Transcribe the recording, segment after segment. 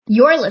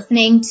You're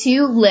listening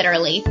to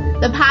Literally,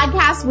 the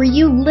podcast where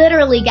you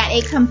literally get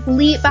a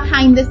complete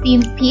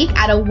behind-the-scenes peek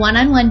at a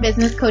one-on-one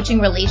business coaching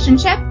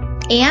relationship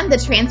and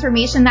the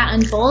transformation that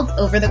unfolds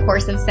over the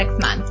course of 6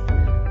 months.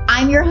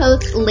 I'm your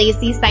host,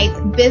 Lacey Seitz,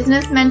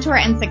 business mentor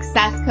and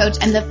success coach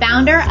and the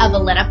founder of A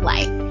Lit Up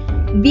Life.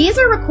 These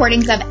are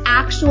recordings of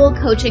actual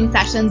coaching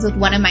sessions with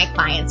one of my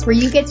clients where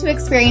you get to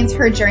experience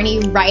her journey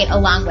right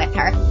along with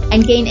her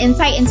and gain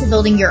insight into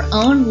building your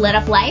own lit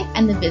up life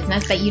and the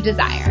business that you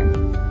desire.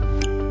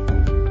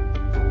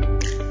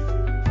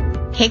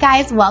 Hey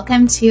guys,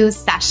 welcome to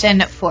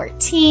session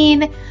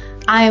 14.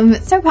 I'm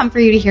so pumped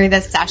for you to hear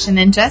this session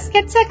and just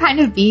get to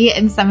kind of be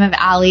in some of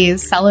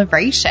Allie's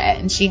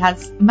celebration. She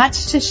has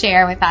much to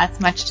share with us,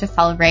 much to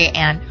celebrate,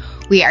 and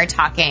we are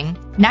talking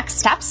next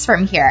steps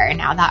from here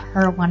now that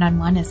her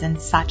one-on-one is in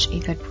such a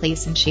good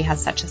place and she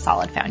has such a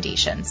solid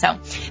foundation. So I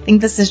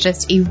think this is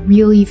just a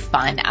really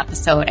fun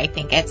episode. I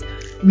think it's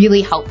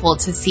really helpful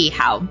to see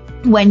how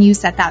when you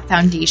set that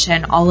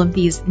foundation, all of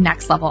these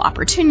next level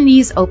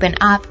opportunities open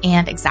up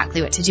and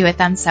exactly what to do with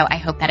them. So I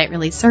hope that it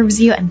really serves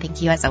you, and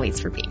thank you as always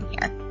for being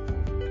here.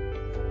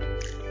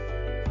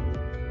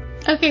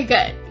 Okay,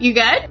 good. You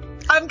good?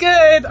 I'm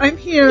good. I'm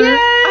here. Yay!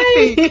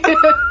 I think.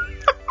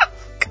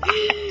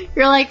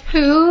 You're like,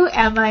 who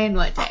am I and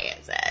what day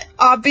is it?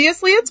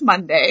 Obviously, it's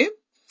Monday,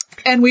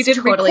 and we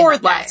didn't totally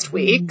record Monday. last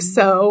week,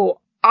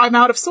 so I'm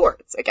out of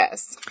sorts, I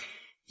guess.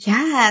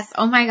 Yes.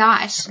 Oh my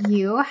gosh.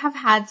 You have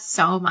had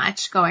so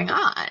much going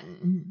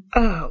on.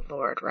 Oh,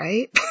 Lord,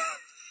 right?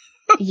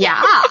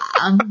 Yeah.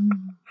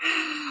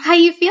 How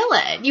you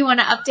feeling? You want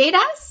to update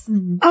us?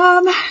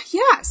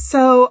 Yeah,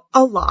 so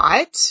a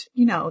lot,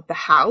 the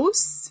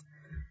house.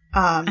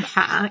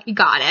 You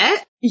got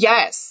it.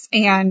 Yes,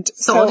 and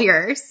Sold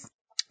yours.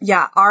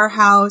 Yeah, our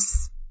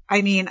house,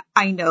 I mean,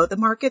 I know the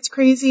market's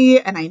crazy,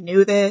 and I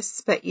knew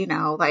this, but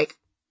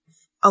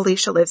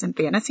Alicia lives in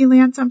fantasy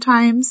land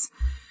sometimes.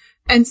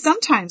 And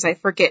sometimes I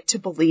forget to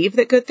believe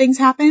that good things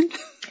happen.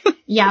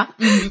 Yeah.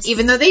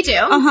 Even though they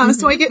do.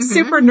 So I get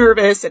super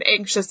nervous and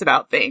anxious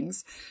about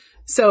things.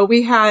 So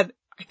we had,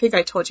 I think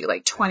I told you,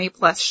 20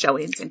 plus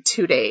showings in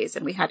 2 days,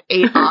 and we had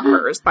 8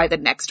 offers by the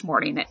next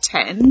morning at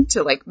 10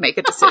 to make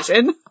a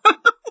decision.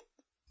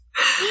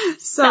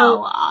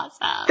 So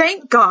awesome.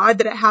 Thank God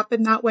that it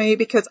happened that way,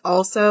 because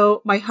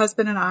also my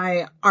husband and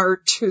I are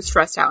too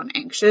stressed out and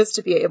anxious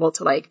to be able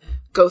to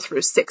go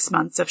through 6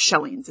 months of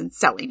showings and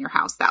selling your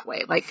house that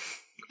way.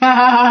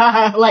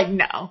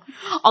 No.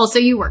 Also,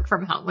 you work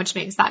from home, which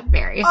makes that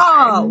very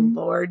hard. Oh,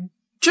 Lord.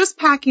 Just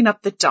packing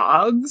up the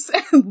dogs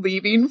and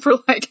leaving for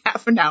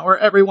half an hour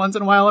every once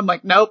in a while. I'm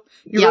like, nope,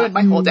 you ruined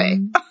my whole day.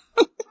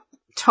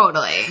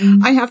 Totally.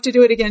 I have to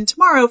do it again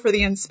tomorrow for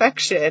the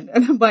inspection.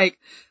 And I'm like,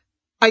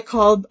 I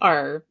call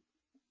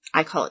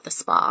it the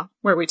spa,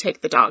 where we take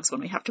the dogs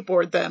when we have to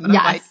board them. And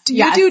I'm like, do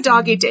you do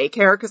doggy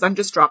daycare? Because I'm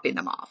just dropping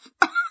them off.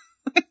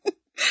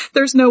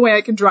 There's no way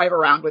I can drive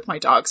around with my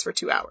dogs for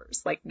 2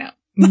 hours. No.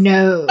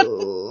 No.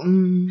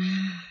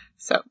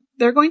 So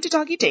they're going to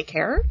doggy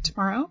daycare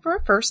tomorrow for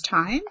a first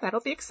time.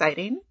 That'll be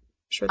exciting. I'm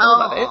sure they'll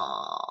love it.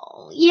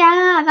 Oh,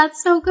 yeah,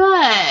 that's so good.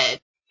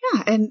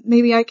 Yeah, and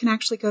maybe I can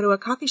actually go to a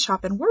coffee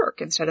shop and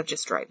work instead of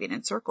just driving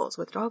in circles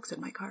with dogs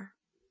in my car.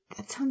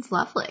 That sounds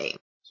lovely.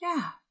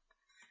 Yeah.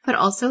 But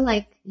also,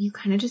 you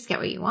kind of just get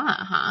what you want,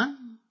 huh?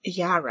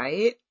 Yeah,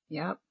 right?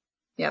 Yep.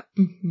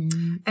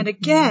 Mm-hmm. And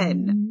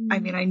again, I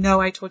mean, I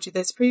know I told you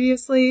this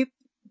previously,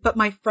 but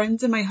my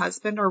friends and my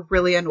husband are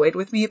really annoyed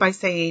with me by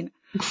saying,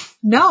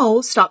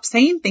 no, stop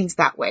saying things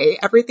that way.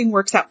 Everything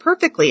works out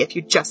perfectly if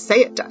you just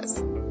say it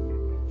does.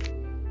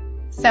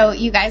 So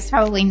you guys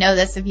probably know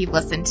this if you've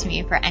listened to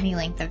me for any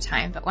length of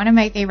time, but one of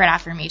my favorite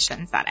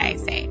affirmations that I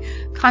say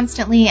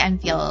constantly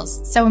and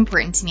feels so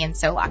important to me and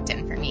so locked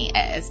in for me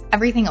is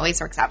everything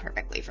always works out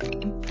perfectly for me.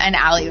 And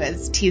Allie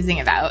was teasing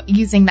about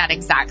using that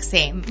exact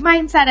same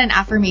mindset and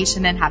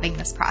affirmation and having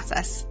this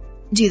process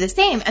do the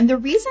same. And the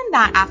reason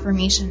that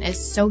affirmation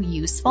is so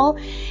useful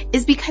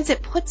is because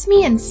it puts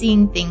me in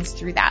seeing things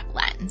through that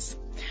lens.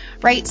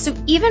 Right? So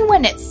even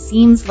when it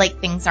seems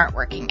like things aren't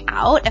working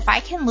out, if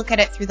I can look at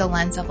it through the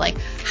lens of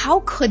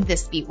how could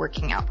this be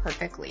working out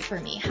perfectly for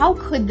me? How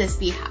could this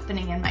be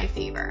happening in my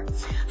favor?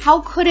 How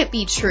could it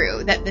be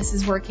true that this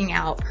is working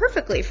out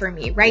perfectly for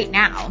me right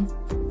now?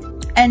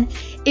 And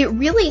it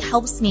really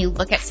helps me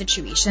look at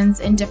situations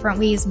in different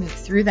ways, move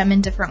through them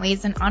in different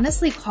ways, and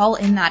honestly call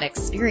in that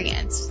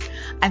experience.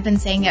 I've been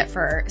saying it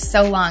for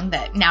so long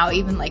that now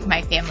even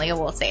my family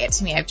will say it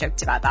to me. I've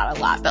joked about that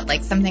a lot, but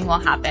something will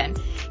happen,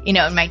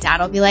 and my dad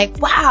will be like,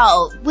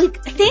 wow,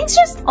 things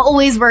just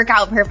always work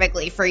out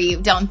perfectly for you,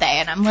 don't they?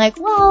 And I'm like,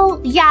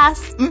 well,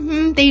 yes,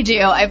 they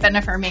do. I've been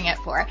affirming it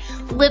for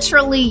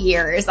literally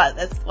years at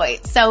this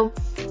point. So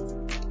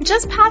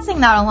just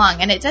passing that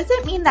along. And it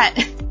doesn't mean that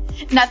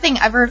nothing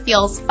ever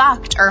feels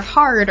fucked or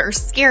hard or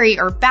scary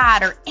or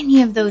bad or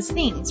any of those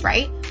things,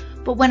 right?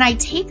 But when I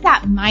take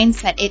that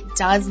mindset, it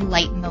does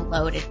lighten the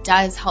load. It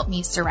does help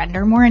me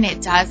surrender more, and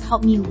it does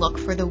help me look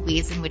for the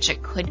ways in which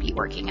it could be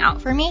working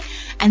out for me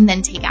and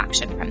then take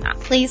action from that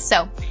place.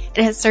 So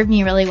it has served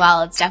me really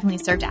well. It's definitely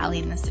served Allie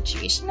in this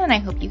situation, and I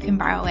hope you can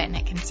borrow it and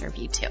it can serve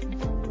you too.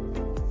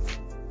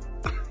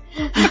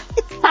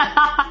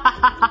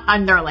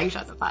 And they're like,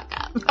 shut the fuck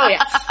up. Oh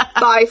yeah.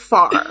 By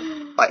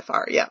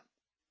far. Yeah.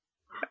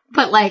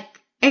 But like,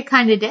 it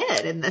kind of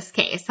did in this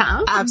case,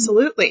 huh?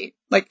 Absolutely.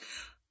 Like,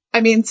 I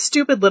mean,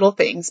 stupid little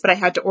things, but I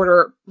had to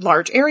order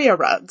large area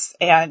rugs,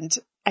 and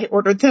I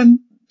ordered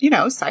them,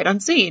 sight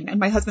unseen. And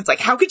my husband's like,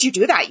 how could you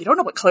do that? You don't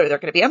know what color they're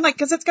going to be. I'm like,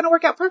 because it's going to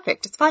work out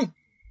perfect. It's fine.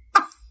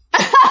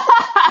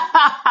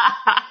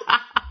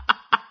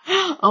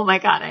 Oh my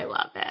God, I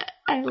love it.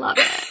 I love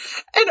it.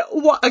 And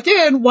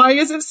again, why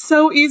is it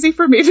so easy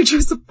for me to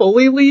just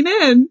fully lean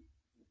in?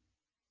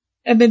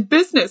 And then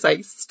business,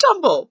 I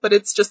stumble, but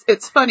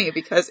it's funny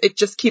because it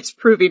just keeps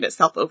proving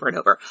itself over and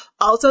over.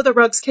 Also, the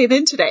rugs came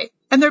in today,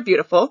 and they're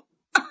beautiful.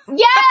 Yay!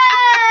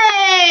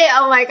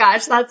 Oh my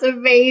gosh, that's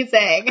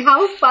amazing.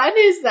 How fun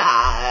is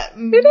that?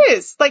 It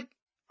is. Like,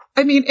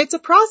 I mean, it's a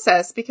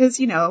process because,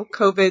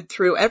 COVID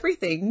threw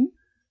everything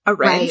a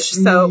wrench. Right.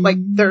 So, like,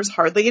 there's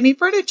hardly any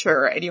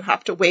furniture, and you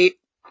have to wait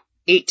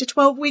 8 to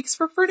 12 weeks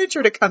for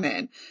furniture to come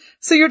in.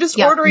 So you're just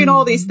ordering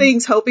all these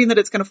things, hoping that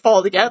it's going to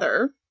fall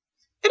together.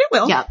 And it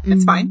will. Yep.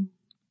 It's fine.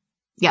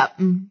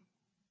 Yep.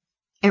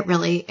 It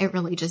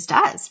really just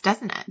does,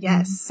 doesn't it?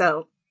 Yes.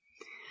 So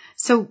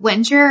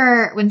when's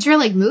your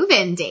like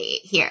move-in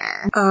date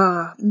here?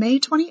 May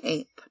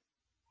 28th.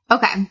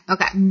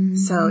 Okay.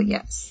 So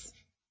yes,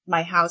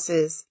 my house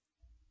is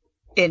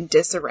in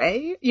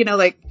disarray.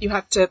 Like you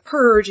have to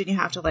purge and you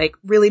have to like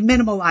really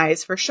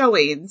minimalize for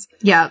showings.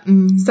 Yeah.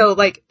 So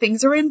like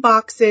things are in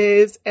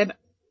boxes, and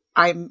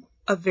I'm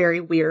a very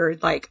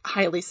weird, like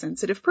highly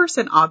sensitive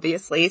person,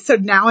 obviously. So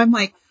now I'm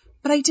like,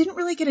 but I didn't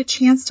really get a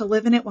chance to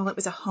live in it while it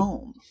was a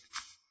home.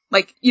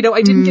 Like,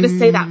 I didn't get to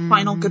say that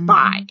final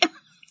goodbye.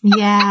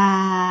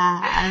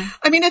 Yeah.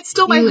 I mean, it's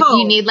still my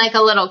home. You need like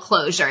a little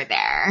closure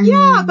there.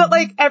 Yeah, but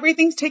like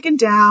everything's taken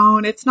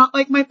down. It's not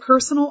like my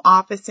personal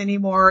office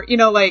anymore.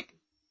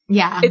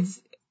 Yeah.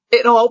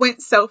 It all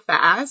went so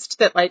fast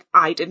that like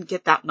I didn't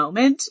get that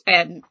moment.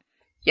 And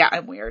yeah,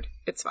 I'm weird.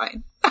 It's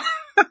fine.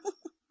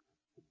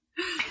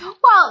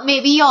 Well,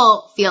 maybe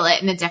you'll feel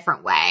it in a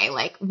different way,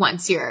 like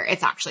once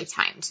it's actually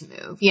time to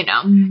move,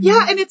 Yeah,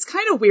 and it's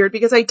kind of weird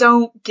because I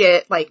don't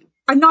get, like,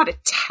 I'm not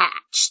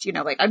attached,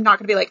 like, I'm not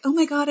going to be like, oh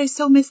my God, I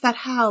so miss that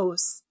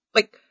house.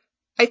 Like,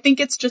 I think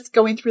it's just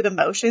going through the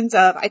motions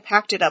of, I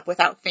packed it up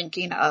without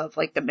thinking of,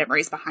 like, the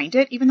memories behind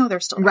it, even though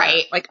they're still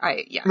right. there.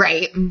 Like,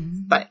 Right.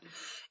 But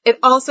it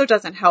also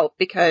doesn't help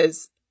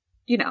because,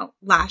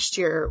 last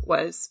year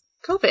was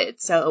COVID,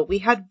 so we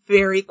had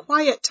very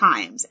quiet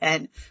times,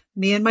 and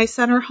me and my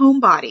son are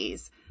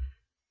homebodies,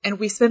 and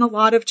we spent a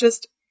lot of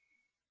just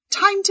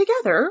time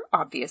together,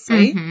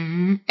 obviously.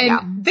 Mm-hmm.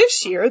 And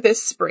this year,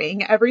 this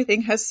spring,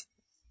 everything has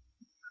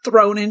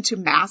thrown into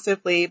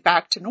massively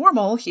back to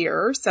normal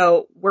here.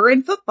 So we're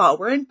in football,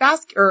 we're in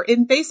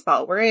in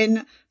baseball, we're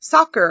in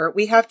soccer,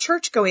 we have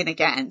church going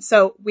again.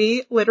 So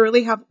we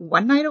literally have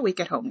one night a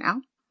week at home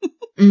now.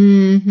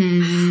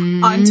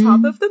 Mm-hmm. On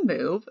top of the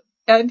move,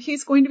 and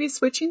he's going to be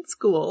switching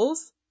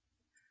schools.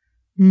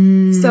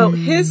 So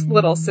his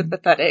little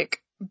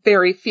sympathetic,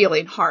 very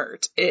feeling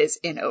heart is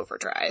in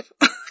overdrive.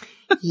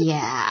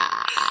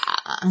 Yeah.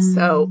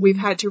 So we've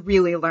had to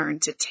really learn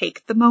to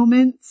take the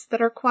moments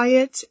that are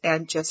quiet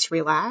and just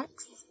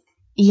relax.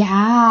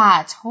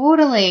 Yeah,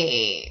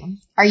 totally.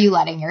 Are you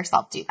letting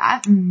yourself do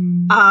that?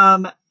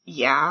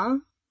 Yeah.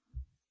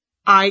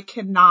 I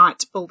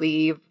cannot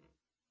believe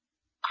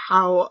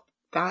how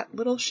that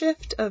little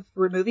shift of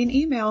removing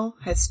email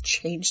has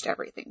changed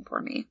everything for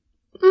me.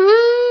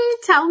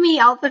 Tell me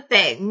all the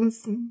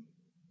things.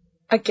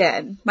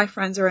 Again, my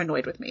friends are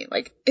annoyed with me.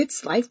 Like,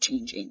 it's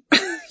life-changing.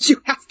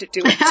 You have to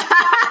do it.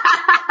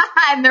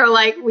 And they're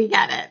like, we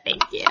get it.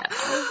 Thank you.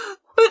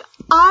 But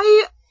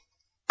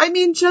I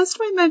mean, just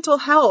my mental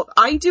health.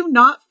 I do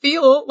not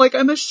feel like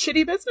I'm a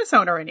shitty business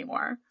owner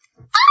anymore.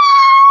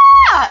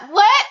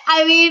 What?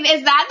 I mean,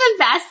 is that the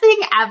best thing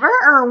ever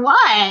or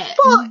what?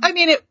 Well, I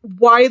mean, it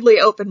widely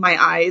opened my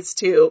eyes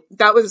to,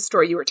 that was a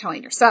story you were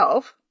telling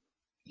yourself.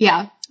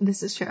 Yeah,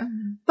 this is true.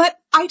 But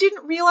I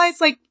didn't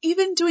realize, like,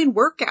 even doing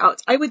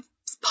workouts, I would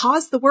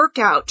pause the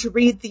workout to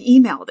read the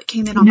email that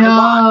came in on my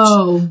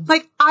watch.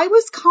 Like, I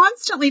was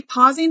constantly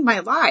pausing my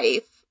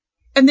life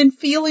and then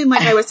feeling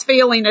like I was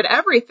failing at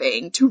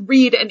everything to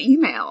read an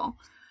email.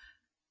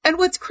 And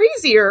what's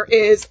crazier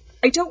is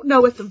I don't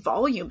know if the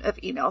volume of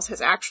emails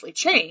has actually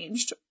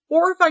changed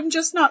or if I'm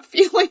just not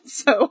feeling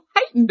so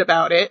heightened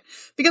about it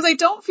because I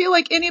don't feel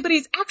like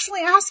anybody's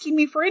actually asking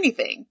me for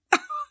anything.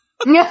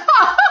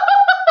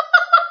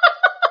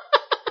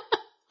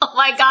 Oh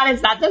my God,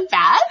 is that the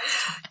best?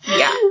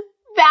 Yeah.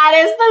 That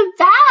is the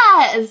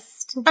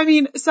best. I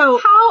mean, so.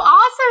 How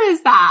awesome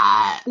is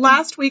that?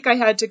 Last week I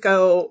had to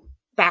go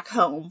back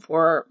home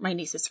for my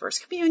niece's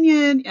first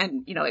communion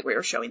and, like we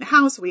were showing the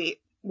house. We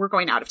we're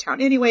going out of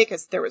town anyway,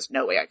 because there was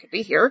no way I could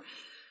be here.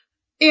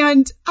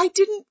 And I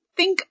didn't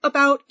think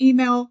about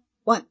email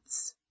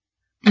once.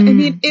 I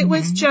mean, it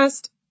was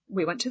just,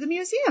 we went to the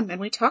museum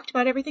and we talked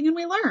about everything and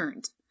we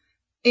learned.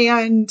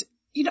 And,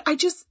 you know,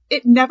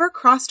 it never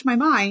crossed my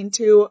mind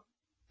to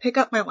pick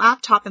up my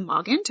laptop and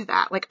log into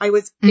that. Like I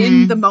was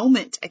in the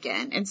moment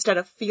again, instead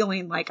of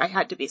feeling like I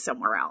had to be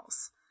somewhere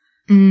else.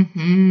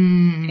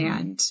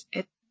 And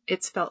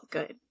it's felt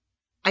good.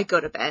 I go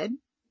to bed.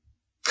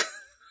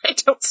 I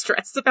don't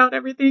stress about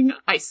everything.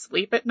 I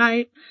sleep at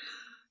night.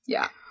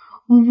 Yeah.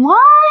 What?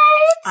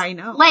 I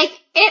know. Like,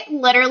 it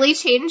literally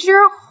changed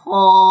your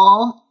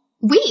whole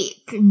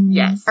week.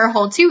 Yes. Or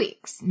whole 2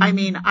 weeks. I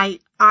mean,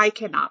 I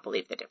cannot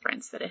believe the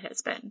difference that it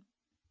has been.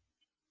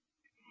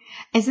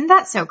 Isn't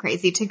that so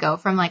crazy to go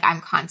from like,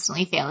 I'm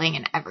constantly failing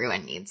and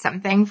everyone needs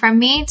something from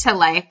me to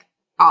like,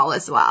 all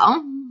is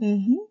well?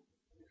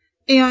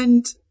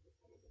 And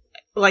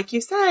like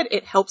you said,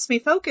 it helps me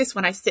focus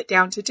when I sit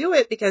down to do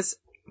it because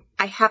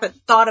I haven't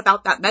thought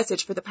about that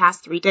message for the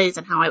past 3 days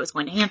and how I was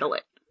going to handle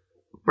it.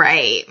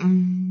 Right.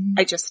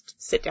 I just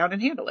sit down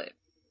and handle it.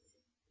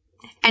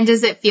 And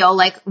does it feel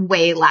like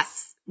way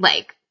less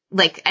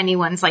like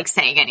anyone's like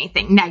saying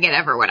anything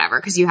negative or whatever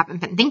because you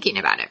haven't been thinking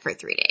about it for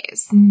 3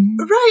 days?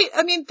 Right.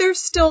 I mean, there's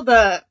still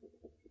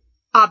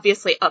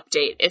obviously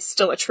update is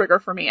still a trigger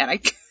for me and I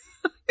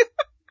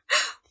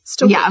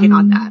still working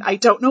on that. I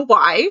don't know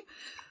why,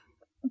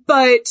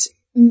 but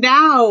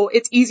now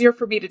it's easier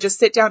for me to just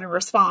sit down and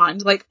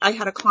respond. Like I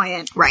had a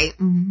client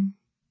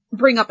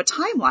bring up a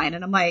timeline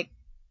and I'm like,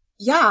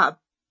 yeah,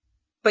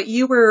 but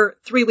you were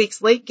 3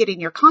 weeks late getting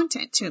your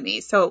content to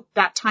me. So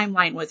that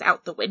timeline was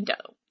out the window.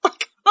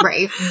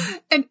 Right.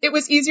 And it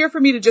was easier for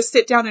me to just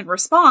sit down and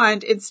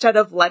respond instead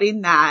of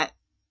letting that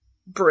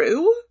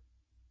brew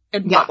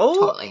and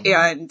bubble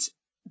and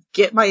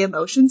get my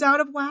emotions out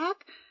of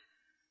whack.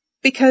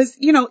 Because,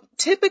 you know,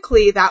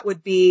 typically that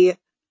would be,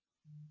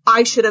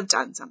 I should have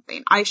done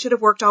something. I should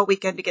have worked all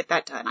weekend to get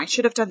that done. I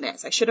should have done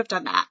this. I should have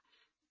done that.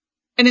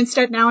 And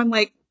instead now I'm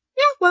like,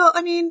 yeah, well,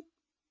 I mean,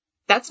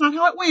 that's not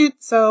how it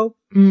went. So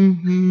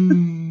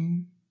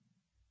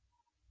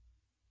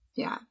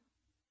yeah.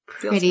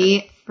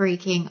 Pretty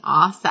freaking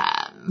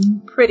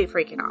awesome. Pretty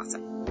freaking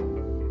awesome.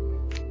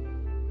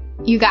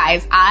 You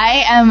guys,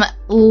 I am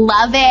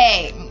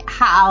loving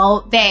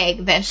how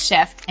big this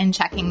shift in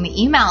checking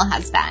the email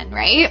has been,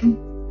 right?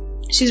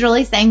 She's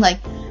really saying like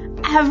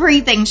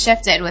everything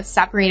shifted with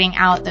separating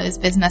out those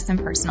business and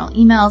personal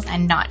emails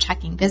and not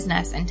checking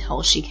business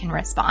until she can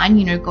respond,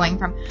 you know, going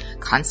from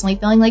constantly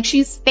feeling like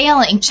she's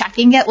failing,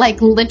 checking it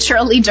like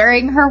literally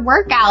during her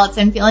workouts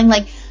and feeling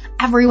like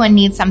everyone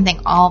needs something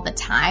all the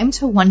time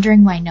to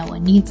wondering why no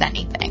one needs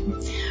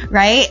anything,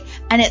 right?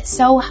 And it's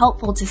so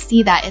helpful to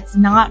see that it's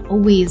not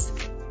always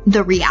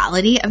the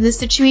reality of the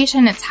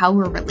situation, it's how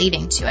we're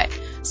relating to it.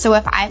 So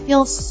if I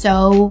feel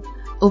so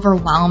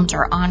overwhelmed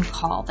or on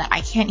call that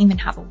I can't even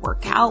have a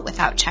workout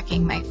without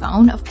checking my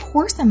phone, of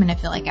course I'm going to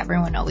feel like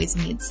everyone always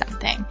needs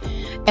something.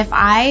 If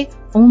I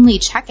only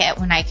check it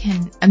when I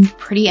can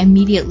pretty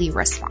immediately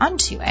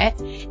respond to it,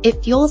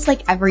 it feels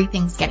like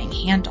everything's getting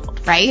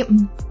handled, right?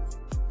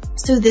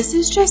 So this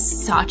is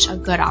just such a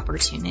good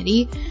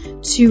opportunity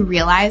to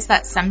realize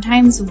that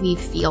sometimes we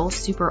feel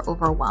super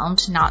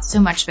overwhelmed, not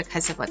so much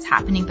because of what's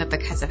happening, but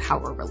because of how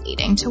we're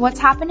relating to what's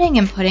happening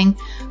and putting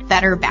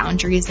better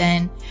boundaries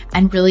in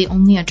and really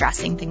only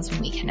addressing things when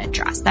we can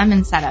address them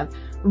instead of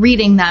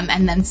reading them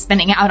and then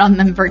spinning out on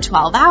them for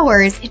 12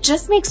 hours. It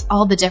just makes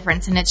all the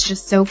difference. And it's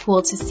just so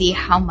cool to see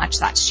how much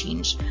that's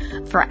changed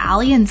for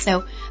Allie. And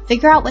so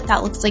figure out what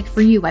that looks like for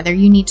you, whether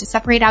you need to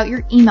separate out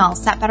your email,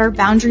 set better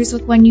boundaries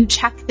with when you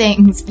check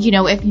things. You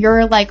know, if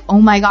you're like, oh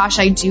my gosh,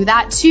 I do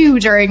that too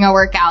during a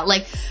workout,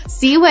 like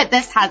see what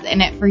this has in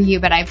it for you.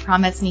 But I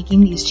promise making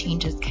these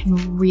changes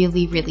can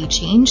really, really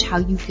change how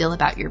you feel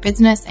about your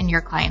business and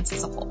your clients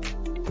as a whole.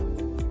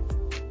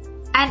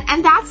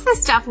 And that's the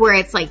stuff where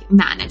it's like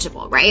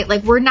manageable, right?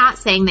 Like we're not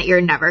saying that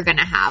you're never going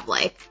to have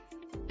like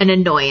an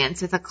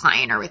annoyance with a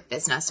client or with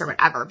business or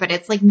whatever, but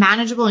it's like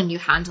manageable and you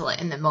handle it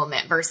in the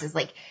moment versus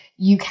like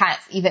you can't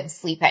even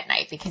sleep at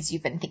night because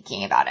you've been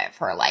thinking about it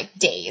for like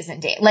days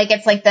and days. Like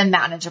it's like the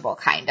manageable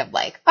kind of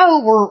like,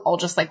 oh, we're all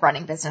just like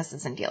running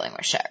businesses and dealing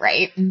with shit,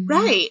 right?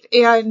 Right.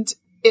 And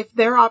if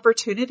their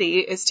opportunity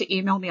is to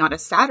email me on a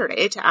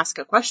Saturday to ask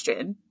a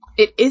question,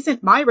 it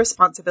isn't my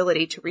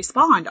responsibility to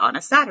respond on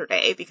a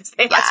Saturday because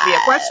they asked me a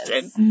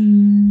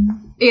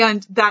question.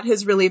 And that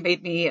has really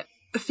made me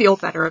feel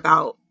better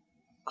about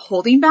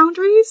holding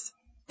boundaries.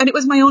 And it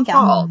was my own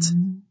fault.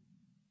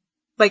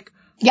 Like,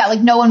 yeah, like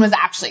no one was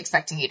actually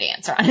expecting you to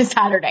answer on a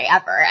Saturday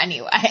ever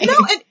anyway. No,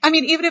 and I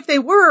mean, even if they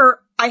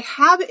were, I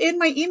have in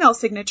my email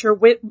signature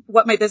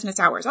what my business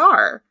hours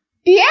are.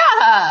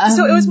 Yeah.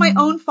 So it was my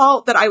own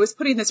fault that I was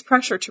putting this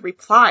pressure to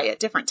reply at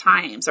different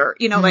times or,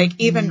 you know, like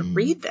even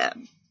read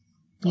them.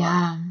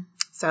 Yeah.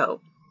 So,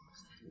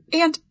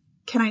 and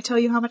can I tell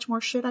you how much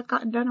more shit I've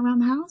gotten done around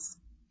the house?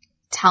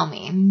 Tell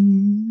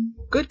me.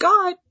 Good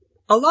God.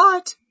 A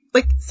lot.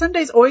 Like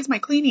Sunday's always my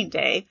cleaning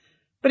day.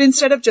 But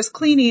instead of just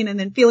cleaning and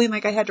then feeling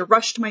like I had to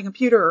rush to my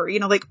computer or, you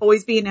know, like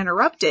always being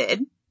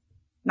interrupted,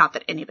 not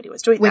that anybody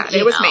was doing that,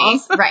 it was me.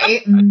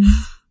 Right.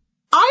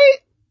 I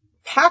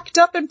packed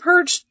up and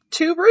purged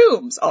 2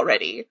 rooms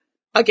already.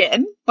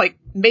 Again, like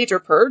major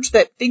purge,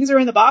 that things are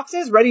in the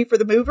boxes ready for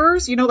the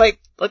movers, you know, like,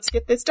 let's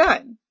get this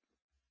done.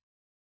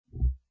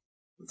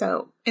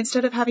 So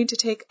instead of having to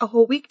take a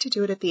whole week to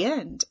do it at the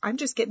end, I'm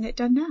just getting it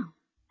done now.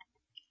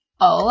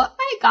 Oh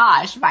my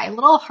gosh, my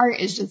little heart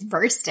is just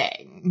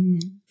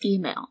bursting.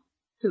 Email.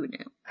 Who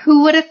knew?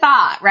 Who would have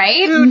thought,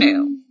 right? Who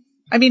knew?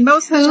 I mean,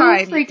 most of the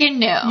time, freaking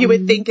knew? You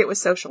would think it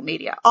was social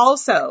media.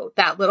 Also,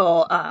 that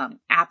little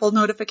Apple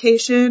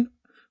notification,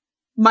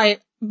 my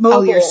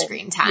mobile, your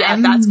screen time. Yeah,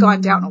 that's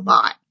gone down a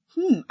lot.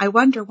 I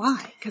wonder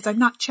why, because I'm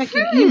not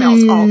checking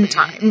emails all the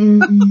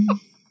time.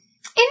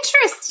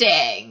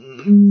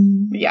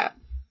 Interesting. Yeah.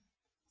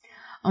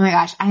 Oh my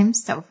gosh, I'm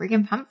so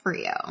freaking pumped for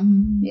you.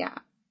 Yeah.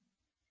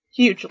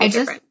 Hugely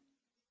different.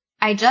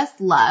 I just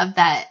love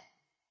that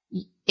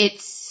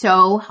it's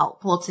so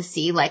helpful to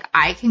see, like,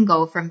 I can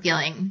go from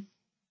feeling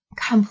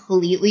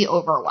completely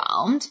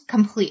overwhelmed,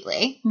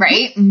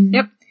 right?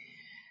 Yep.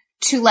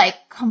 To like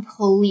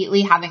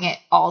completely having it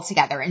all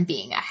together and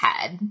being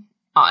ahead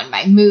on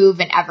my move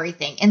and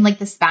everything in like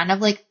the span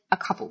of like a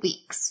couple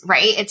weeks,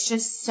 right? It's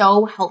just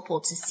so helpful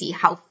to see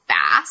how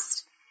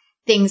fast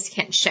things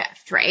can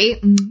shift, right?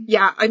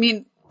 Yeah. I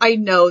mean, I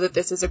know that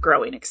this is a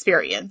growing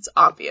experience,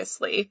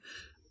 obviously,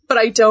 but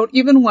I don't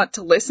even want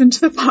to listen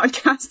to the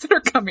podcasts that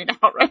are coming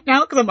out right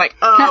now because I'm like,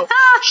 oh,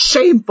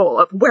 shameful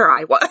of where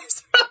I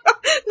was.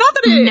 Not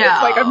that it is.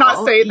 Like, I'm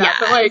not saying that,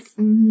 but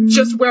like,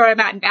 just where I'm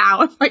at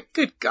now, I'm like,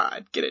 good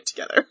God, get it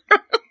together.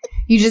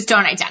 You just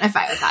don't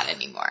identify with that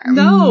anymore.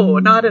 No,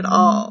 not at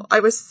all.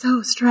 I was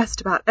so stressed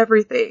about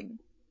everything.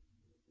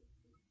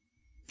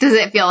 Does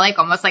it feel like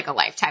almost like a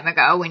lifetime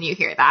ago when you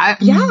hear that?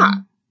 Yeah.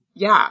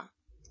 Yeah.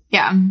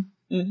 Yeah.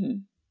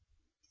 Mm-hmm.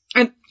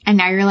 And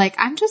now you're like,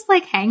 I'm just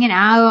like hanging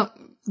out,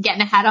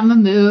 getting ahead on the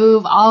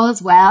move, all is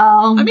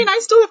well. I mean, I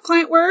still have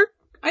client work.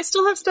 I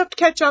still have stuff to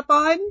catch up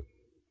on.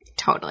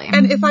 Totally.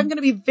 And if I'm going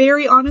to be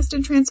very honest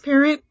and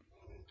transparent,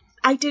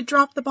 I did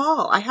drop the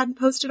ball. I hadn't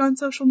posted on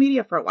social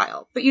media for a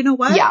while. But you know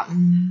what? Yeah.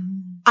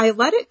 I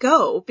let it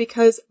go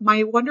because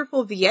my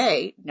wonderful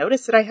VA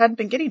noticed that I hadn't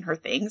been getting her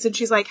things. And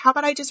she's like, how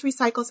about I just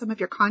recycle some of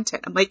your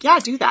content? I'm like, yeah,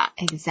 do that.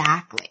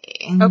 Exactly.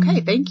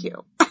 Okay, thank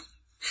you.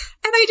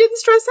 And I didn't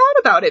stress out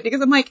about it because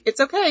I'm like,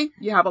 it's okay.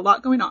 You have a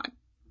lot going on.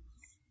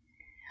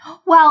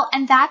 Well,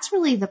 and that's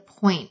really the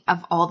point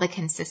of all the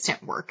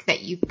consistent work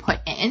that you put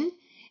in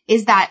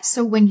is that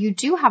so when you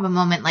do have a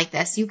moment like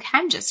this, you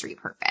can just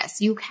repurpose.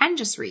 You can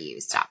just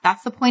reuse stuff.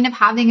 That's the point of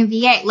having a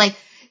VA. Like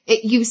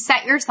you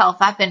set yourself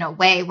up in a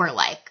way where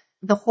like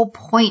the whole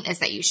point is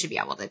that you should be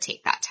able to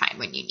take that time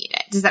when you need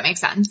it. Does that make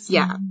sense?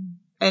 Yeah.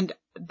 And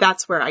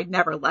that's where I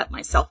never let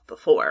myself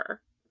before.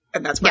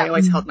 And that's where I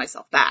always held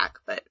myself back.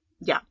 But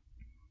yeah.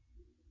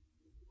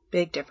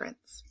 Big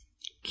difference.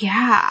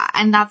 Yeah.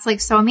 And that's like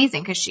so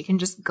amazing because she can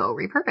just go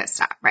repurpose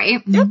stuff,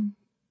 right? Yep.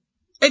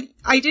 And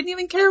I didn't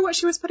even care what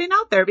she was putting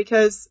out there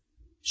because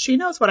she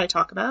knows what I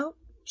talk about.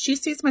 She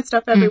sees my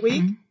stuff every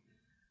week.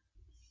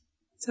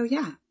 So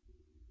yeah.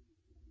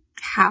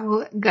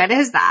 How good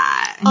is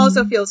that?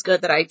 Also feels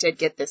good that I did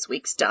get this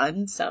week's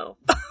done. So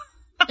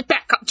I'm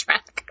back on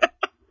track.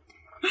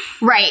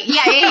 Right.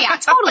 Yeah.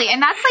 Totally.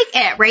 And that's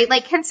like it, right?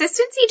 Like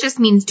consistency just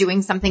means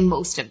doing something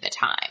most of the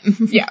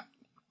time. Yeah.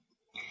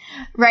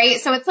 Right.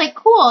 So it's like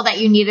cool that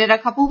you needed a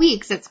couple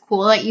weeks. It's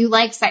cool that you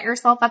like set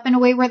yourself up in a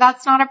way where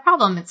that's not a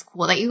problem. It's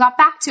cool that you got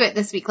back to it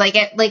this week.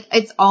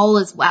 It's all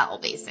as well,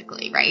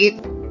 basically. Right.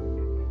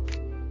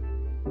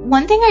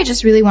 One thing I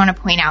just really want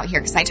to point out here,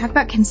 because I talk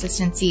about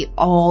consistency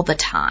all the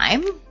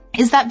time,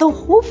 is that the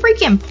whole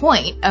freaking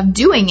point of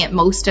doing it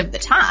most of the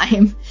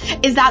time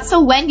is that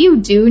so when you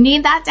do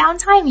need that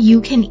downtime,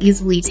 you can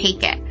easily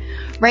take it.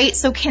 Right?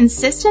 So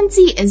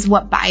consistency is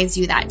what buys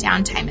you that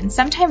downtime. And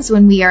sometimes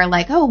when we are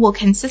like, oh, well,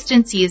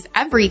 consistency is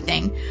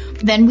everything,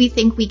 then we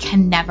think we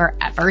can never,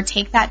 ever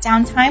take that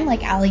downtime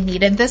like Allie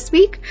needed this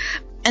week.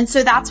 And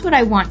so that's what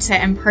I want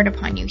to impart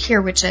upon you here,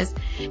 which is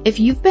if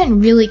you've been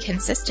really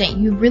consistent,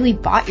 you really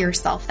bought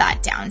yourself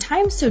that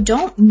downtime. So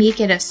don't make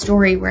it a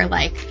story where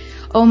like,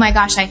 oh my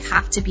gosh, I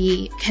have to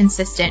be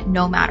consistent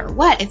no matter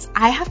what. It's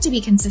I have to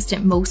be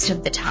consistent most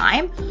of the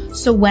time.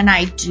 So when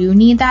I do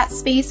need that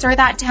space or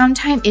that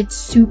downtime, it's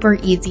super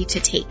easy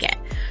to take it,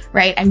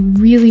 right? I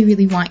really,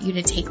 really want you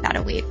to take that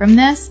away from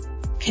this.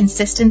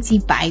 Consistency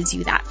buys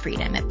you that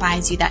freedom. It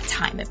buys you that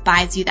time. It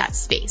buys you that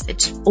space.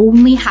 It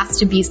only has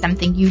to be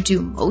something you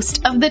do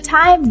most of the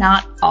time,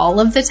 not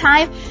all of the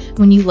time.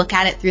 When you look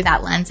at it through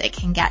that lens, it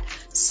can get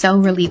so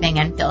relieving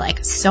and feel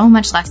like so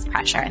much less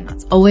pressure. And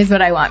that's always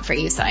what I want for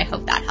you. So I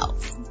hope that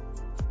helps.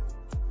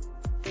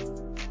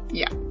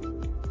 Yeah.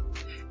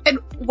 And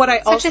what I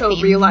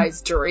also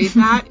realized during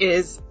that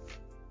is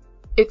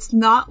it's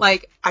not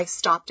like I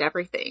stopped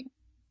everything.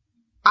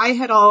 I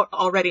had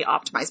already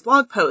optimized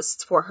blog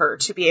posts for her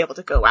to be able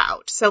to go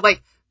out. So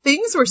like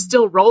things were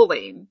still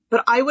rolling,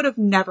 but I would have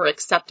never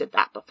accepted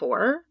that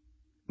before.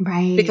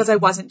 Right. Because I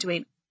wasn't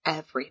doing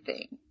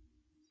everything.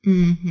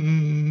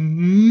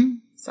 Mm-hmm.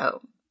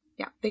 So,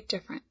 yeah, big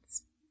difference.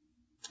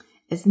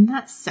 Isn't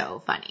that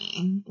so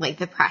funny? Like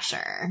the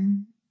pressure,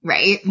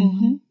 right?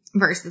 Mm-hmm.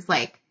 Versus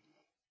like,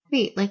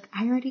 wait, like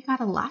I already got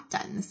a lot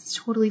done. This is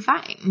totally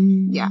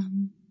fine. Yeah.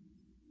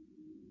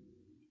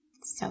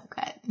 So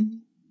good.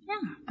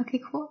 Yeah. Okay,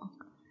 cool.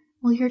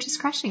 Well, you're just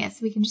crushing it,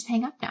 so we can just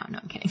hang up now. No,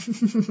 I'm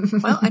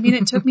kidding. Well, I mean,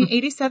 it took me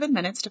 87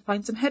 minutes to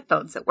find some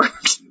headphones that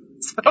worked.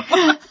 So,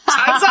 time's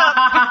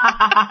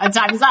up.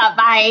 Time's up.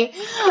 Bye.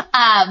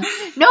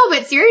 No,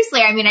 but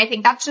seriously, I mean, I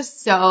think that's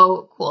just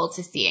so cool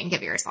to see and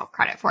give yourself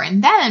credit for.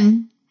 And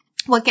then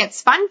what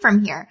gets fun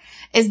from here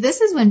is this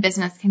is when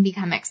business can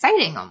become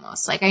exciting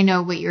almost. Like I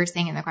know what you were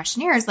saying in the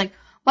questionnaire is like,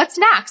 what's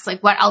next?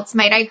 Like what else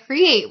might I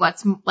create?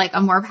 What's like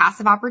a more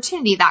passive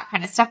opportunity, that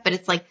kind of stuff. But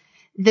it's like,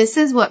 this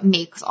is what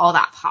makes all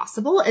that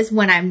possible is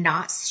when I'm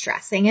not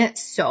stressing it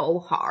so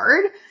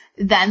hard,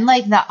 then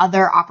like the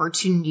other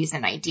opportunities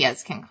and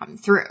ideas can come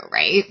through,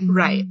 right?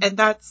 Right. And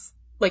that's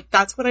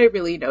what I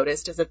really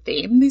noticed as a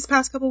theme these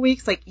past couple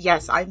weeks. Like,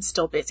 yes, I'm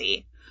still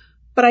busy,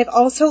 but I've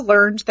also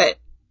learned that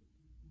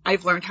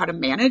I've learned how to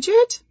manage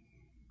it.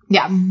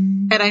 Yeah.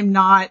 And I'm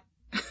not,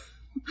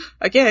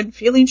 again,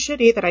 feeling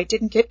shitty that I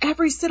didn't get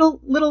every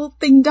little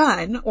thing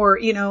done or,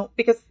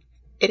 because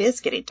it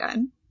is getting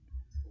done.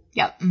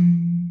 Yep.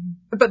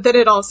 But then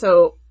it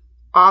also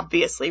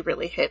obviously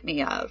really hit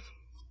me of,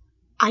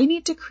 I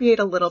need to create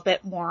a little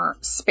bit more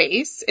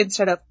space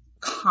instead of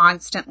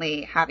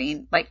constantly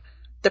having like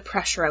the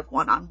pressure of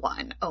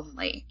one-on-one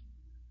only.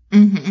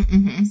 Mm-hmm,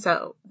 mm-hmm.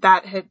 So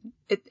that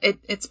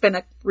it's been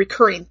a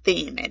recurring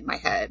theme in my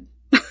head.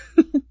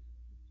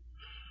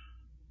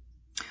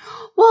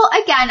 Well,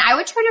 again, I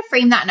would try to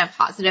frame that in a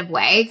positive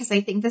way because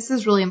I think this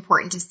is really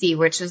important to see,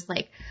 which is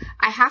like,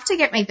 I have to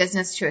get my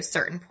business to a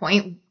certain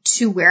point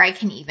to where I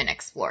can even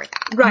explore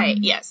that. Right.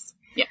 Yes.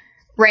 Yeah.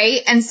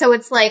 Right. And so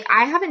it's like,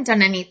 I haven't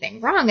done anything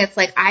wrong. It's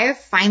like, I have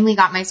finally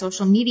got my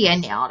social media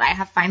nailed. I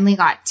have finally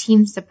got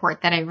team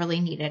support that I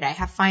really needed. I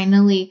have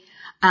finally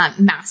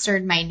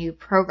mastered my new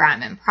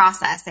program and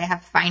process. I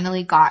have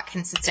finally got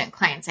consistent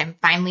clients. I'm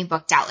finally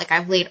booked out. Like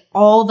I've laid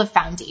all the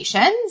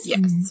foundations.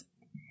 Yes.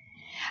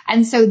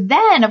 And so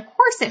then, of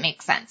course, it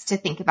makes sense to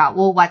think about,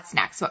 well, what's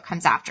next? What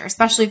comes after?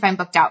 Especially if I'm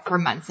booked out for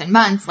months and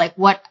months, like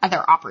what other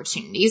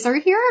opportunities are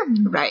here?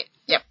 Right.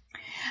 Yep.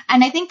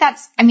 And I think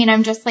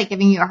I'm just like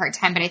giving you a hard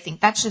time, but I think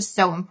that's just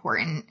so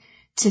important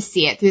to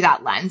see it through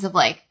that lens of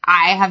like,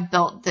 I have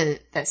built the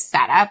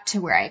setup to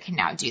where I can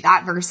now do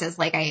that versus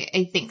like,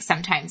 I think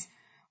sometimes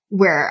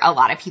where a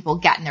lot of people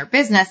get in their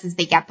business is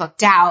they get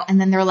booked out and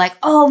then they're like,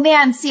 oh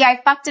man, see, I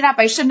fucked it up.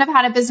 I shouldn't have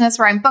had a business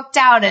where I'm booked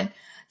out and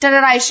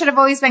I should have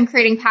always been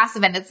creating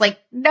passive. And it's like,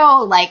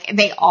 no, like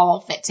they all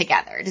fit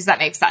together. Does that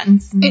make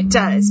sense? It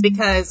does,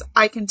 because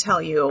I can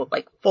tell you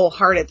like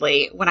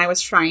full-heartedly when I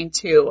was trying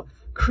to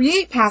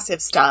create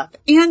passive stuff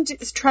and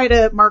try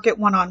to market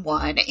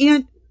one-on-one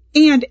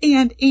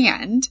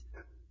and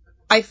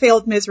I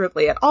failed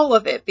miserably at all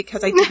of it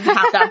because I didn't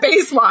have that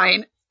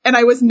baseline and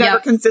I was never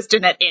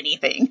consistent at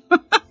anything.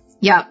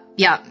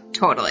 Yep,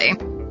 totally.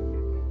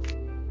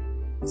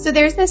 So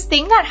there's this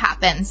thing that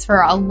happens for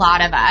a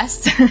lot of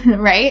us,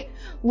 right?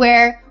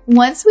 Where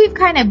once we've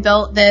kind of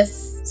built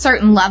this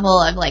certain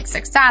level of like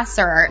success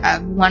or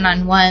of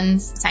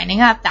one-on-ones,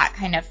 signing up, that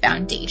kind of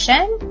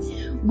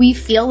foundation, we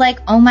feel like,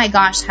 oh my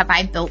gosh, have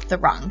I built the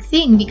wrong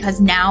thing? Because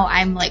now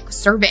I'm like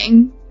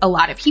serving a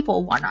lot of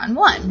people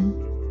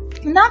one-on-one.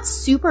 And that's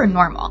super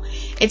normal.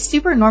 It's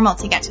super normal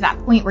to get to that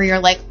point where you're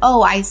like,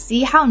 oh, I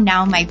see how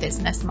now my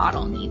business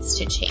model needs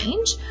to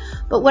change.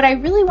 But what I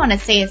really want to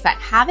say is that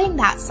having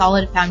that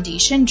solid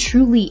foundation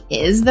truly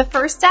is the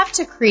first step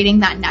to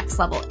creating that next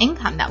level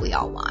income that we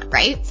all want,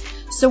 right?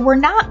 So we're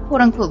not quote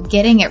unquote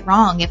getting it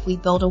wrong if we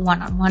build a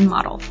one-on-one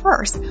model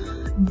first.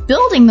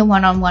 Building the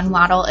one-on-one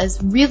model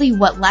is really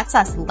what lets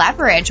us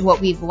leverage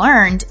what we've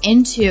learned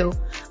into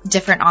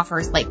different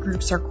offers like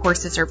groups or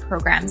courses or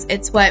programs.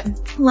 It's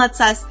what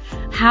lets us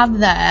have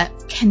the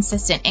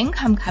consistent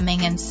income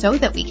coming in so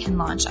that we can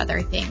launch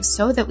other things,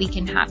 so that we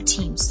can have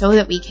teams, so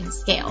that we can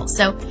scale.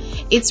 So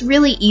it's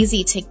really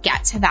easy to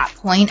get to that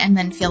point and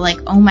then feel like,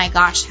 oh my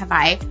gosh, have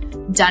I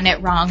done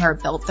it wrong or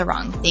built the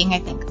wrong thing? I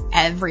think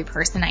every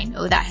person I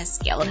know that has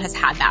scaled has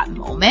had that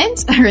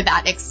moment or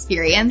that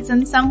experience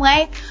in some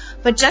way.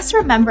 But just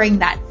remembering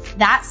that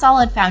that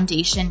solid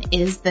foundation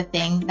is the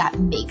thing that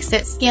makes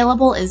it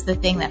scalable, is the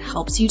thing that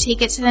helps you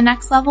take it to the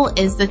next level,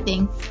 is the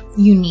thing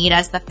you need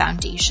as the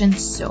foundation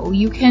so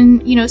you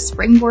can,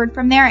 springboard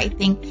from there, I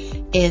think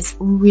is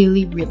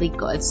really, really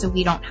good. So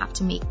we don't have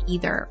to make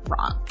either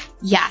wrong.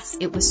 Yes,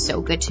 it was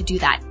so good to do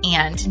that.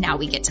 And now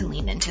we get to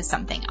lean into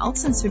something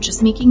else. And so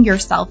just making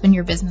yourself and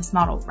your business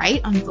model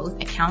right on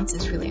both accounts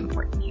is really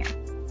important here.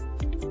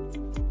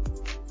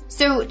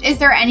 So is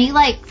there any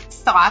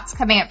thoughts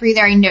coming up for you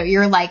there? I know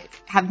you're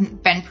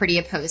have been pretty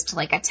opposed to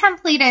a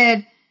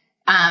templated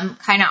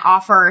kind of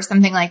offer or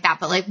something like that.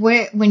 But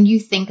when you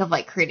think of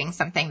creating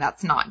something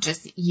that's not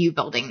just you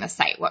building the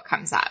site, what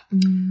comes up?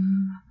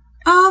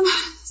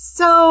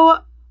 So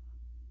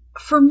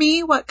for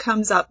me, what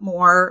comes up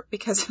more,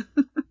 because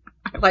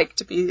I like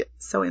to be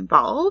so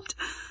involved,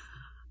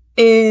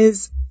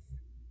 is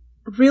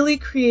really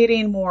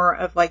creating more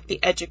of like the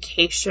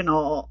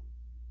educational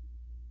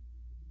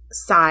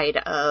side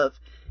of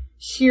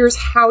here's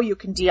how you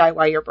can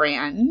DIY your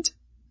brand.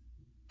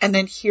 And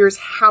then here's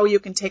how you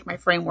can take my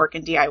framework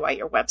and DIY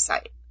your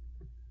website.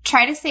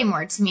 Try to say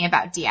more to me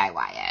about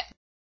DIY it.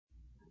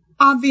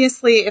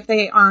 Obviously, if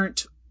they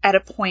aren't at a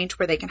point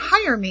where they can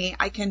hire me,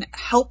 I can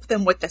help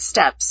them with the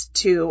steps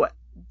to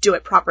do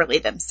it properly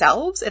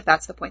themselves, if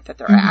that's the point that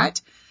they're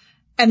at,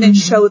 and then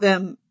show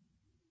them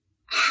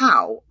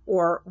how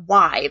or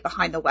why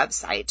behind the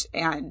website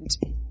and,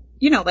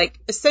 like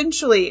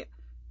essentially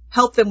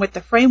help them with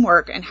the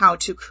framework and how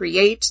to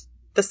create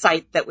the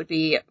site that would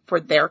be for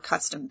their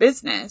custom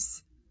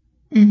business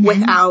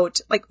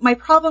without, like, my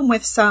problem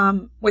with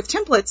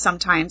templates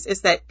sometimes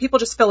is that people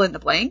just fill in the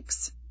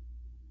blanks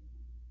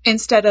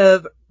instead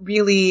of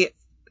really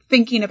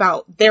thinking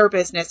about their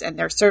business and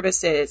their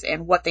services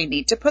and what they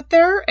need to put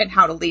there and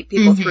how to lead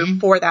people through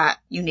for that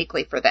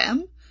uniquely for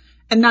them.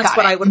 And that's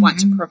what I would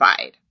want to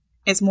provide,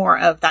 is more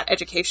of that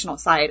educational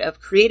side of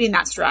creating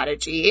that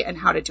strategy and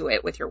how to do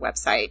it with your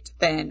website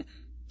than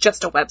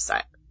just a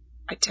website,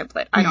 a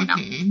template. I don't know.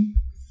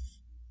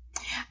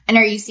 And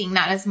are you seeing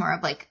that as more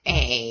of like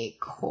a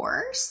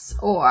course,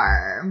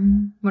 or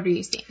what are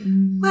you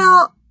seeing?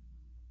 Well,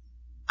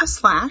 a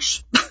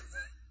slash.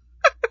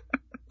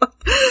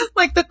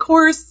 Like the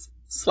course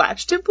 /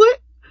 template.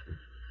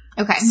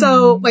 Okay.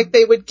 So like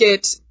they would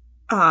get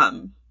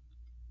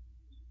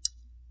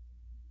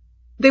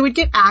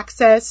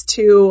access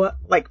to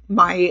like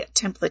my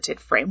templated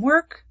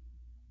framework,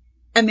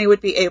 and they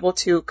would be able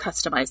to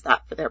customize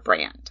that for their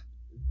brand.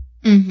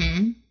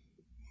 In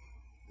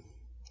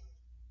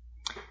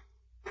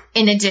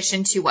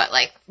addition to what,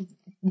 like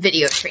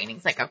video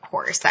trainings, like a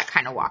course that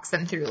kind of walks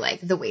them through like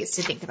the ways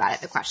to think about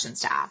it, the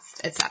questions to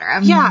ask, etc.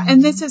 Yeah.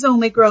 And this has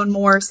only grown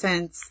more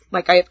since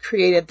like I have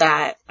created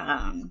that.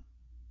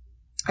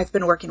 I've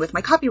been working with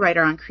my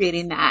copywriter on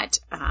creating that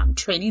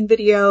training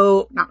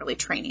video, not really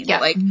training,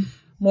 but like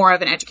more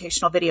of an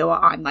educational video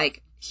on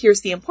like,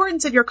 here's the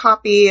importance of your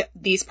copy.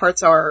 These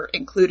parts are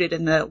included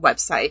in the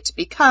website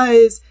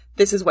because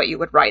this is what you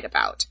would write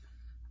about.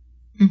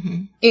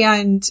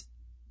 And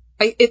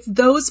it's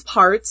those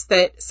parts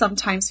that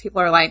sometimes people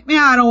are like,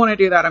 yeah, I don't want to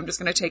do that. I'm just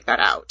going to take that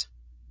out,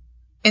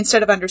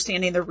 instead of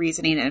understanding the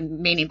reasoning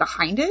and meaning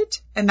behind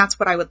it. And that's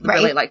what I would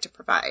really like to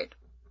provide.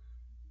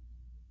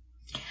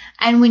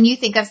 And when you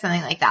think of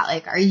something like that,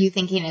 like, are you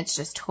thinking it's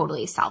just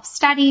totally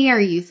self-study? Are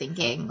you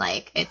thinking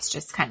like it's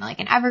just kind of like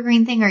an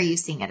evergreen thing? Are you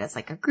seeing it as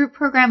like a group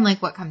program?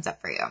 Like, what comes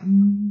up for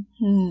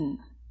you?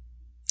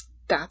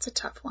 That's a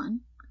tough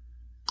one.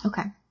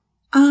 Okay.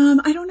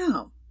 I don't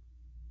know.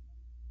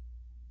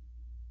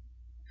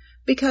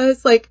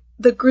 Because like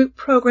the group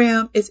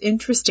program is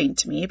interesting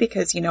to me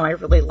because, I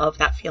really love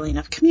that feeling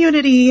of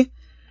community.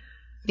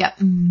 Yep.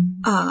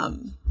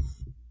 And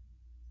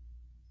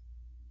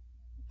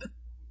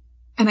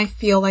I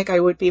feel like I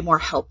would be more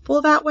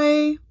helpful that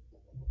way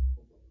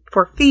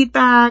for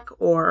feedback,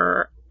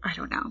 or I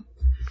don't know.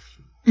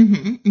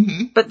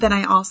 But then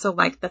I also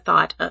like the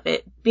thought of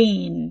it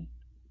being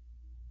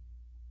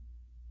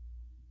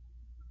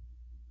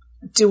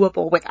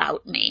doable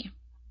without me,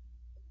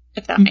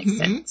 if that makes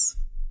sense.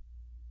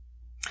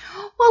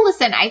 Well,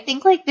 listen, I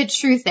think like the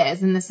truth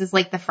is, and this is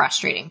like the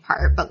frustrating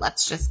part, but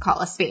let's just call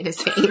a spade,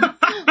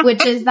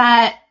 which is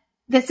that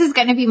this is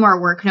going to be more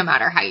work no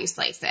matter how you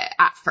slice it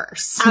at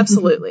first.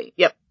 Absolutely.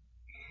 Yep.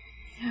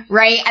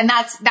 Right. And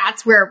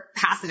that's where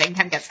passive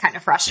income gets kind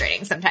of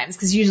frustrating sometimes,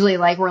 because usually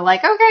like we're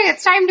like, okay,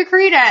 it's time to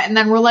create it. And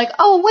then we're like,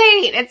 oh,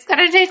 wait, it's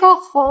going to take a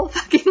whole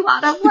fucking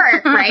lot of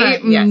work.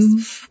 Right.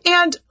 Yes.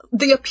 And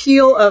the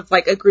appeal of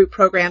like a group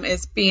program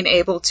is being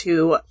able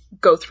to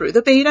go through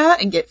the beta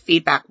and get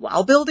feedback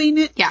while building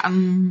it. Yeah.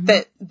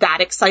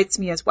 That excites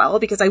me as well,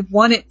 because I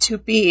want it to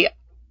be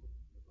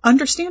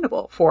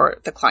understandable for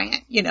the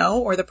client,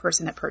 or the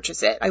person that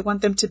purchased it. I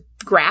want them to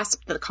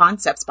grasp the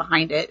concepts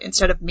behind it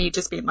instead of me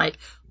just being like,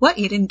 what,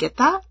 you didn't get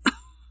that?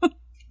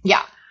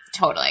 Yeah,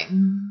 totally.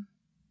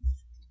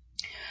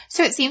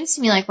 So it seems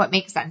to me like what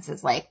makes sense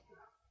is like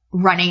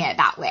running it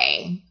that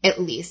way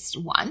at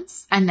least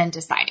once and then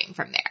deciding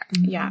from there.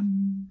 Yeah.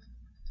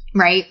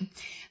 Right?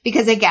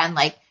 Because again,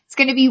 like it's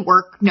going to be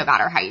work no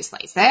matter how you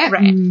slice it.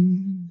 Right.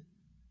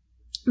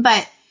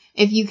 But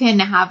if you can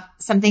have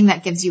something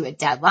that gives you a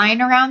deadline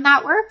around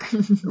that work.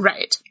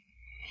 Right.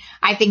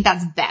 I think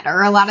that's better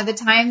a lot of the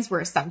times,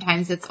 where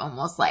sometimes it's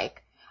almost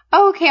like,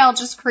 oh, okay, I'll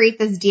just create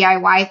this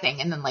DIY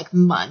thing, and then like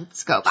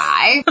months go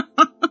by.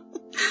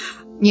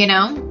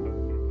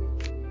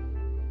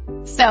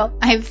 So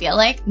I feel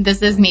like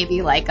this is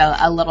maybe like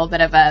a little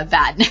bit of a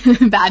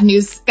bad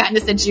news kind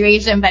of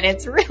situation, but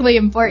it's really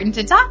important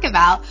to talk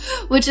about,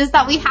 which is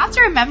that we have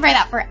to remember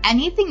that for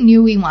anything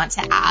new we want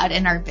to add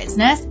in our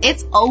business,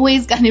 it's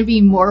always going to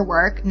be more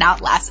work,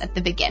 not less at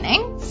the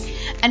beginning.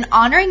 And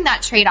honoring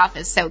that trade-off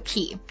is so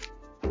key.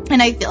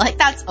 And I feel like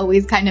that's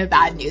always kind of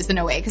bad news in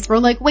a way, because we're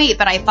like, wait,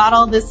 but I thought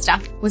all this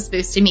stuff was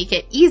supposed to make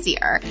it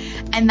easier.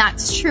 And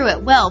that's true,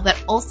 it will.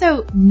 But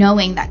also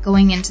knowing that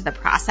going into the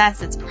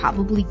process, it's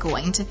probably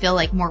going to feel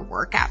like more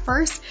work at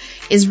first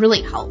is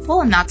really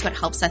helpful. And that's what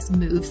helps us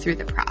move through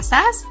the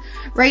process,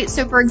 right?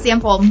 So for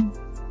example,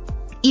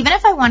 even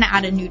if I want to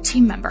add a new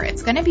team member,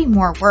 it's going to be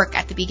more work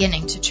at the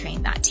beginning to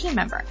train that team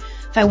member.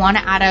 If I want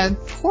to add a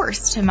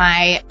course to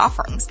my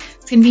offerings,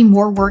 it's going to be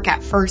more work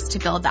at first to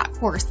build that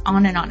course,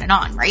 on and on and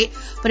on, right?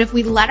 But if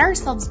we let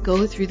ourselves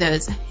go through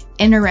those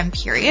interim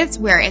periods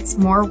where it's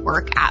more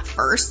work at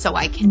first so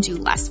I can do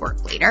less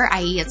work later,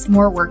 i.e. it's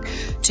more work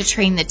to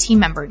train the team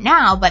member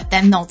now, but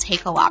then they'll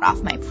take a lot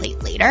off my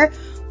plate later.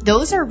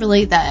 Those are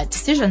really the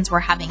decisions we're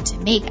having to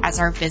make as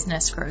our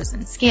business grows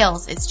and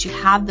scales, is to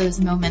have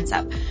those moments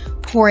of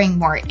pouring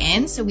more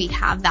in so we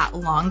have that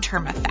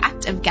long-term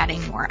effect of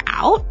getting more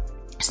out.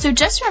 So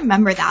just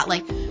remember that,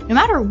 like, no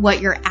matter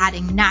what you're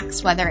adding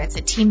next, whether it's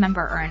a team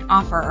member or an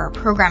offer or a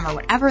program or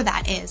whatever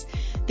that is,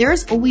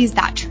 there's always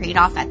that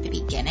trade-off at the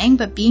beginning,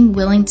 but being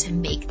willing to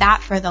make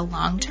that for the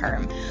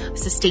long-term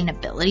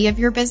sustainability of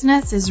your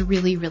business is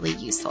really, really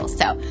useful.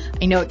 So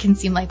I know it can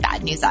seem like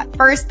bad news at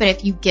first, but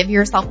if you give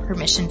yourself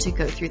permission to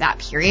go through that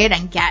period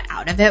and get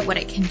out of it what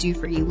it can do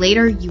for you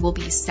later, you will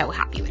be so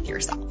happy with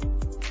yourself.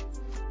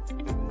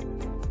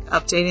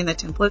 Updating the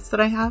templates that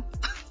I have.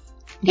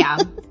 Yeah.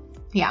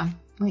 Yeah.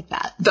 Like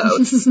that.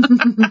 Those.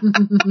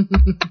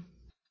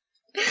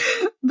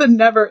 The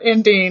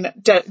never-ending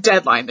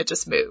deadline that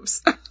just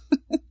moves.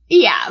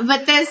 Yeah,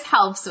 but this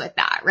helps with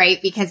that, right?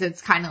 Because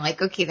it's kind of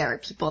like, okay, there are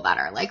people that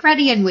are like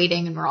ready and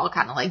waiting, and we're all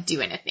kind of like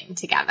doing a thing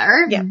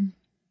together. Yeah.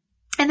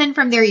 And then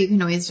from there, you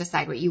can always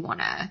decide what you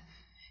want to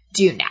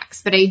do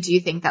next. But I do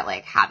think that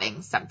like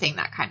having something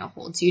that kind of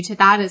holds you to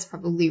that is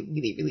probably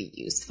really, really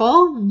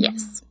useful.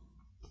 Yes.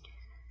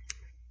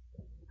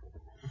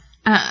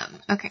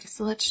 Okay,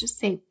 so let's just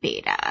say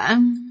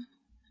beta.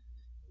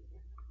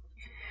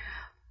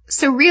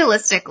 So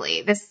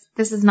realistically, this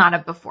is not a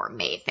before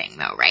May thing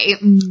though, right?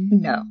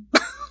 No.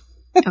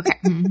 Okay.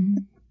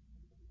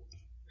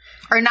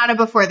 Or not a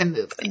before the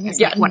move thing is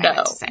what I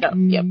meant to say. No,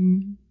 yep.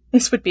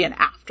 This would be an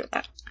after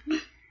that.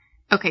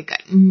 Okay,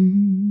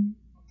 good.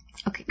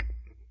 Okay, good.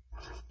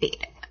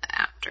 Beta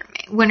after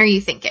May. When are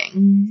you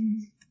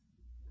thinking?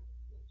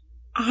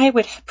 I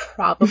would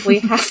probably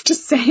have to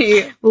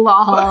say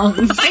long.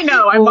 I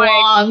know. I'm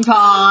long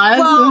pause.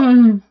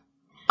 Well,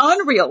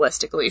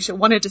 unrealistically, she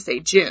wanted to say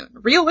June.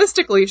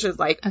 Realistically, she's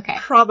like,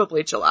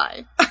 probably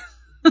July.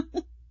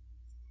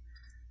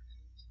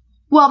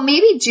 Well,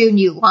 maybe June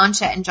you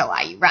launch it and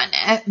July you run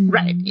it.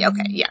 Right.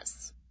 Okay.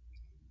 Yes.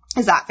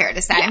 Is that fair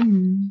to say? Yeah.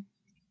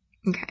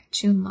 Okay.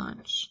 June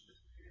launch.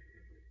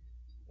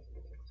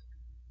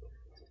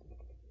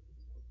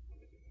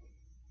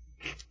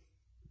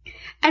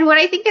 And what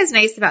I think is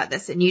nice about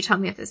this, and you tell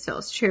me if this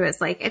feels true,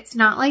 is like, it's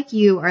not like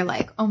you are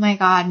like, oh my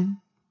God,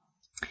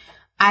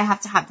 I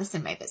have to have this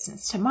in my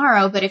business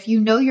tomorrow. But if you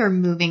know you're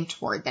moving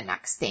toward the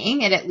next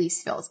thing, it at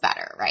least feels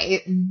better,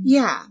 right?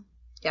 Yeah.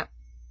 Yep.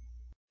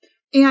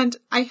 And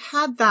I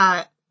had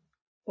that,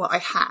 well, I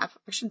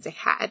shouldn't say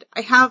had.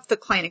 I have the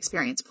client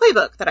experience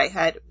playbook that I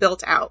had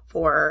built out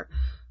for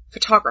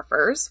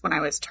photographers when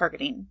I was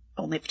targeting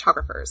only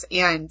photographers.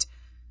 And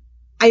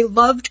I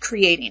loved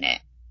creating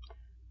it.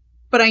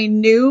 But I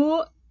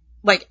knew,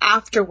 like,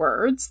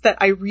 afterwards that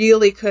I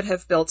really could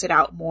have built it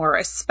out more,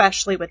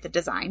 especially with the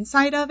design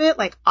side of it,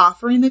 like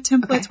offering the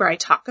templates where I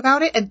talk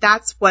about it. And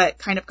that's what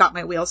kind of got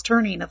my wheels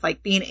turning, of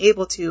like being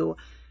able to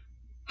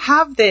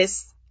have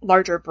this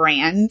larger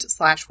brand /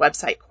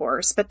 website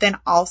course, but then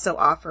also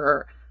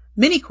offer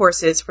mini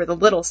courses for the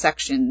little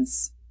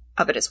sections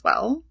of it as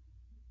well.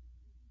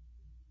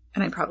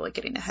 And I'm probably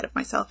getting ahead of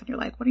myself, and you're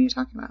like, what are you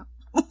talking about?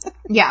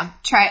 Yeah.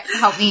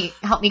 Help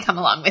me come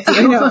along with you.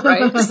 I know,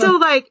 right? So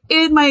like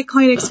in my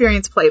client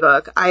experience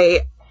playbook,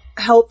 I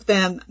help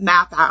them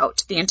map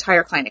out the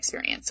entire client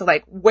experience. So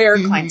like where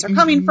clients are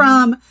coming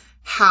from,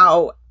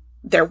 how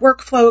their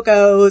workflow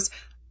goes.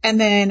 And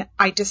then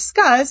I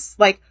discuss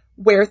like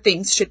where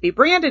things should be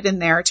branded in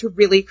there to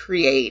really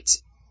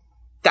create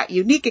that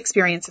unique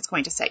experience that's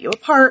going to set you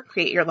apart,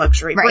 create your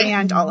luxury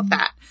brand, all of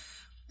that.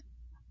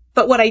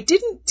 But what I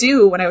didn't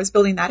do when I was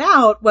building that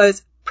out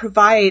was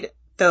provide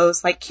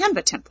those like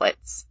Canva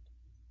templates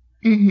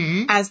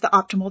as the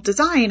optimal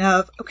design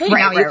of,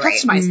 now you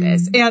customize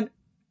this. And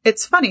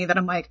it's funny that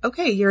I'm like,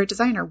 okay, you're a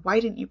designer. Why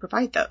didn't you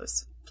provide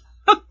those?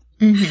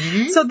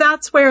 So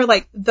that's where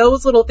like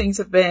those little things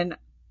have been,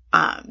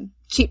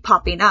 keep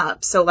popping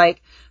up. So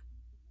like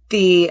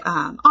the,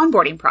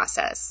 onboarding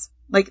process,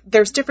 like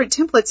there's different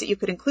templates that you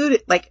could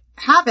include, like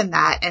have in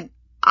that. And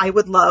I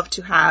would love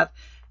to have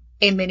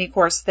a mini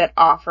course that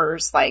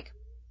offers like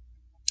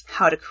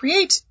how to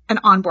create an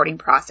onboarding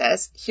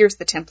process. Here's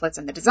the templates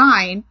and the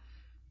design.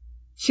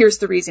 Here's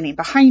the reasoning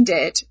behind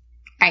it.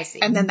 I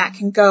see. And then that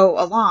can go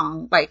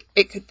along, like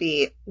it could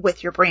be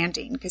with your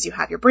branding because you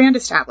have your brand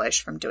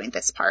established from doing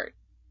this part.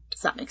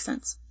 Does that make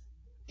sense?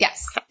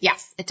 Yes.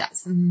 Yes, it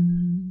does.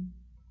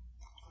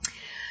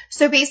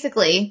 So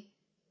basically,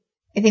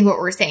 I think what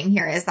we're saying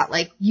here is that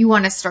like you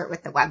want to start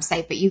with the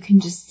website, but you can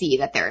just see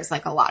that there's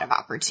like a lot of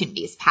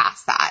opportunities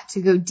past that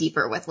to go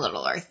deeper with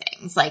littler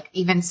things, like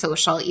even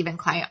social, even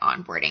client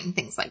onboarding,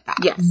 things like that.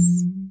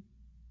 Yes.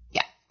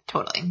 Yeah,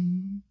 totally.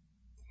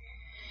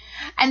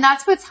 And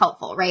that's what's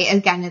helpful, right?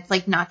 Again, it's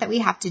like not that we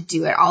have to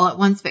do it all at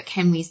once, but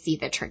can we see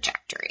the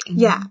trajectory?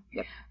 Yeah.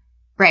 Yep.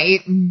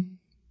 Right?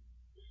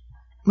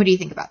 What do you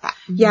think about that?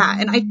 Yeah.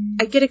 And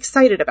I get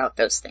excited about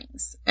those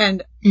things.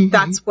 And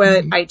that's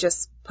what I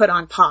just put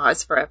on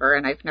pause forever.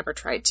 And I've never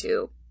tried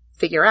to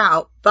figure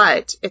out,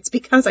 but it's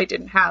because I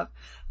didn't have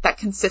that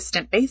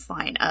consistent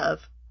baseline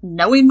of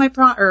knowing my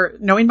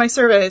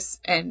service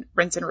and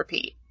rinse and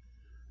repeat.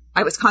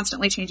 I was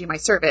constantly changing my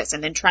service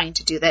and then trying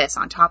to do this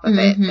on top of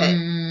it.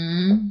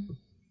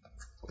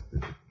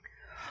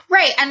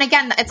 Right. And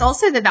again, it's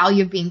also the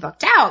value of being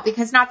booked out,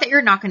 because not that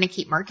you're not going to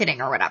keep marketing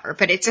or whatever,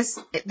 but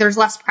there's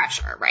less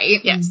pressure,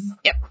 right? Yes.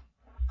 Yep.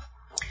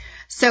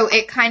 So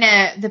it kind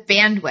of, the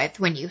bandwidth,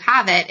 when you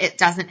have it, it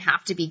doesn't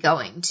have to be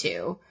going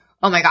to,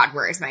 oh my God,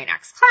 where is my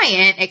next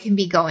client? It can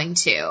be going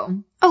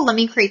to, oh, let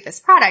me create this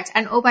product.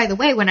 And oh, by the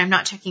way, when I'm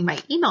not checking my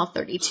email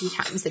 32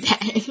 times a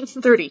day.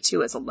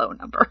 32 is a low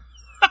number.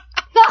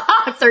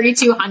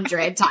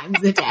 3,200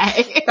 times a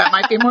day. That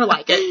might be more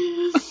like it.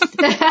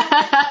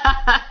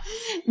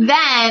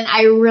 Then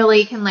I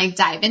really can like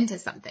dive into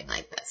something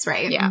like this,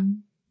 right? Yeah.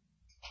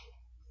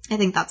 I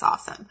think that's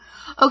awesome.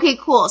 Okay,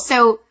 cool.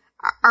 So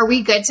are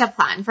we good to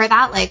plan for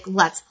that? Like,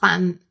 let's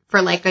plan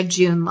for like a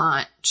June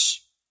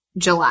launch,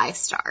 July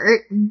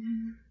start.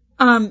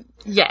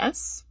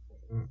 Yes.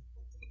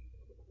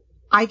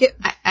 I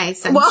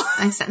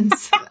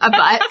sense a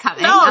but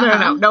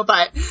coming. No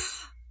but.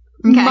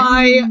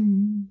 Okay.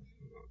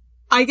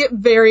 I get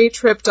very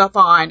tripped up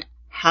on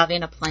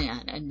having a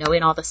plan and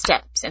knowing all the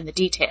steps and the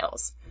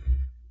details.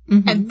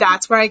 And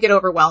that's where I get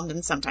overwhelmed,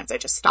 and sometimes I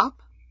just stop.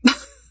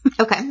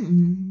 Okay.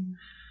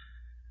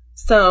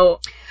 So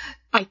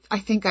I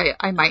think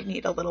I might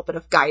need a little bit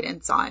of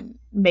guidance on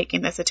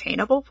making this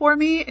attainable for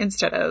me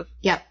instead of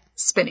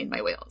spinning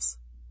my wheels.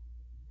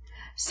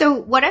 So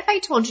what if I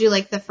told you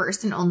like the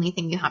first and only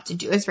thing you have to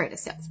do is write a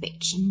sales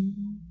page?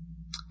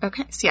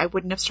 Okay. See, I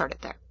wouldn't have started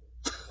there.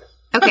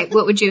 Okay.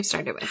 What would you have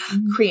started with?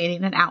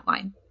 Creating an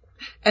outline.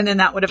 And then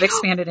that would have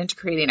expanded into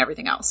creating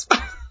everything else.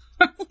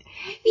 Yeah.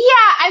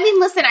 I mean,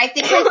 listen, I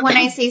think like when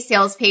I say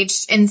sales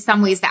page, in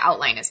some ways the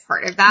outline is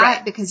part of that,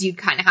 right, because you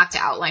kind of have to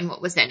outline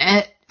what was in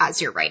it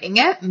as you're writing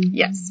it.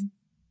 Yes.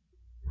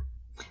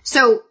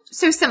 So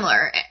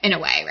similar in a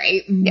way,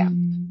 right? Yeah.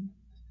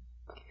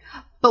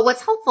 But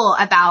what's helpful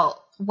about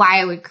why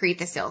I would create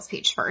the sales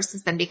page first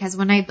is then because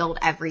when I build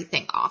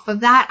everything off of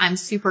that, I'm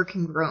super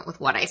congruent with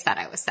what I said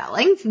I was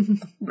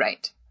selling.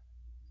 Right.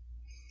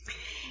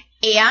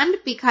 And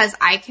because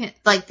I can,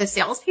 like, the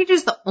sales page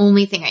is the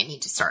only thing I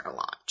need to start a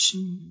launch.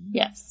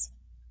 Yes.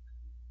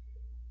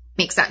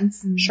 Makes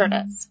sense? Sure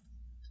does.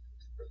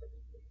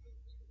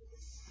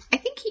 I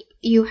think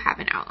you have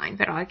an outline,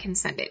 but I can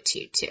send it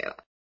to you too.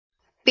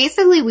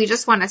 Basically, we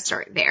just want to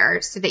start there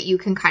so that you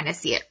can kind of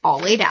see it all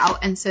laid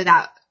out, and so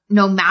that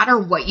no matter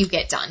what you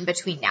get done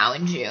between now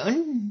and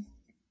June,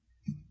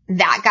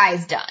 that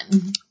guy's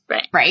done.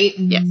 Right. Right?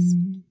 Yes.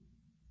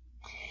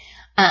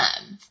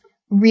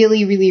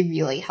 Really, really,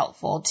 really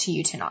helpful to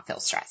you to not feel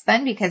stressed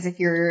then, because if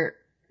you're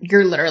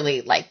literally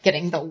like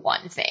getting the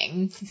one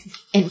thing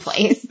in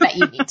place that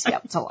you need to be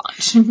able to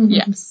launch.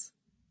 Yes.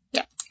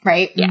 Yeah.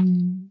 Right? Yeah.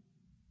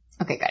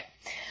 Okay, good.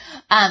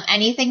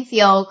 Anything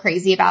feel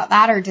crazy about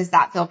that, or does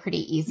that feel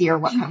pretty easy, or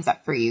what comes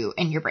up for you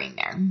in your brain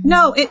there?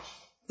 No,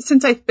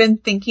 since I've been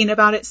thinking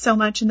about it so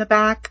much in the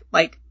back,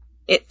 like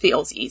it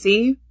feels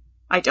easy.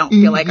 I don't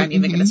feel like I'm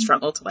even going to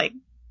struggle to like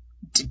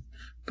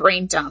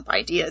brain dump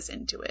ideas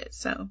into it.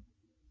 So.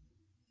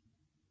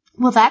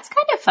 Well, that's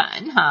kind of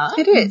fun, huh?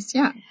 It is,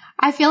 yeah.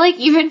 I feel like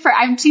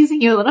I'm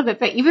teasing you a little bit,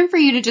 but even for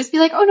you to just be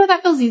like, oh no,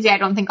 that feels easy, I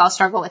don't think I'll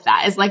struggle with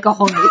that, is like a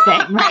whole new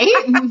thing,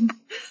 right?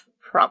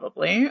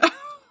 Probably.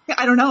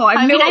 I don't know.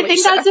 I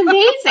think that's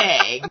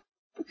amazing.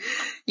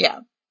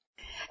 Yeah.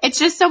 It's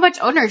just so much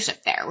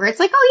ownership there where it's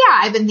like, oh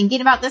yeah, I've been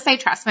thinking about this. I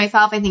trust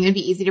myself. I think it would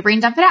be easy to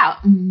brain dump it out.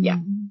 Yeah.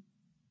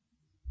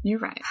 You're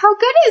right. How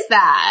good is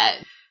that?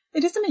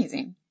 It is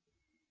amazing.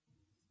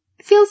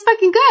 It feels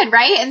fucking good,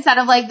 right? Instead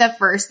of like the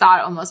first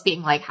thought almost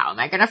being like, how am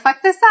I going to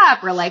fuck this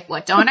up? Or like,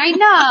 what don't I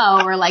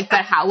know? Or like,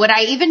 but how would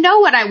I even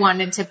know what I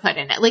wanted to put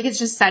in it? Like, it's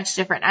just such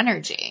different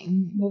energy.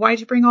 Well, why'd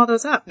you bring all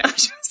those up? No,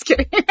 just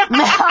kidding.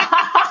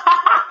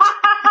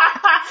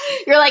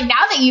 You're like,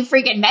 now that you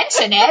freaking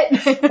mention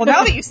it. Well,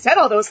 now that you said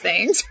all those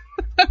things.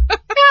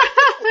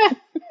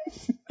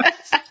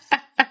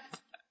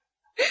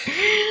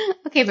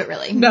 Okay, but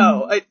really.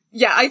 No,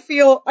 I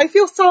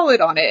feel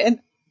solid on it. And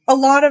a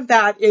lot of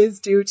that is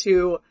due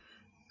to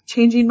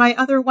changing my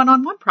other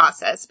one-on-one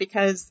process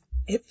because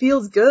it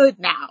feels good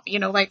now. You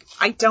know, like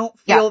I don't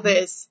feel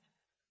this,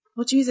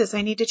 well, Jesus,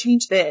 I need to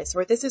change this,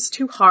 or this is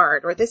too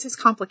hard, or this is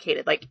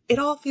complicated. Like it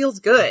all feels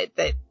good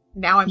that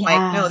now I'm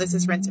like, no, this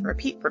is rinse and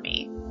repeat for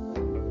me.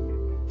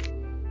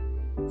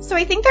 So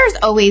I think there's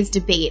always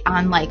debate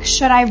on like,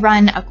 should I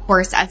run a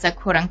course as a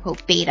quote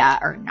unquote beta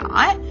or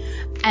not?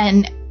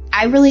 And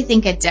I really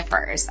think it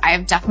differs.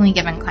 I've definitely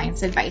given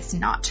clients advice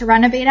not to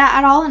run a beta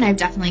at all, and I've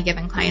definitely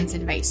given clients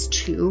advice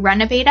to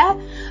run a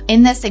beta.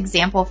 In this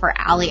example for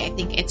Allie, I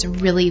think it's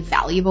really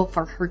valuable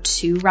for her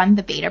to run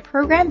the beta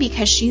program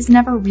because she's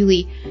never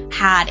really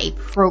had a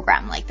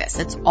program like this.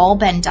 It's all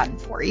been done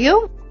for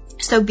you.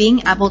 So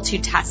being able to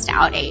test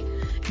out a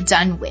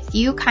done with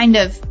you kind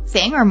of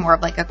thing, or more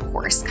of like a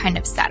course kind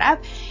of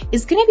setup,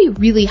 is going to be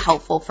really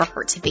helpful for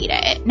her to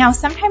beta it. Now,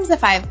 sometimes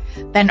if I've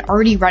been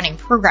already running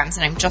programs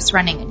and I'm just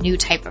running a new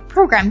type of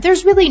program,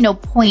 there's really no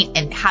point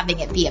in having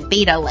it be a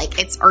beta. Like,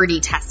 it's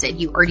already tested.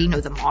 You already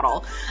know the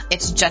model.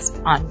 It's just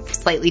on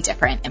slightly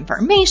different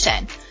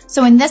information.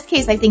 So in this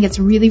case, I think it's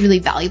really, really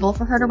valuable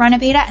for her to run a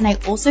beta. And I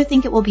also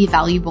think it will be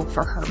valuable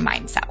for her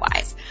mindset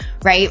wise,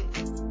 right?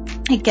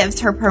 It gives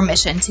her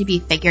permission to be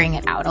figuring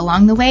it out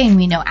along the way. And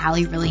we know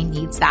Allie really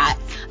needs that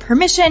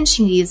permission.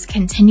 She's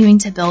continuing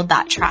to build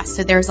that trust.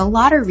 So there's a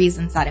lot of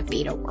reasons that a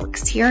beta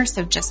works here.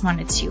 So just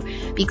wanted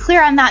to be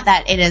clear on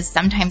that it is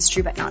sometimes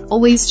true, but not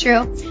always true.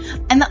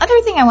 And the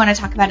other thing I want to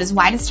talk about is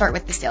why to start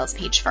with the sales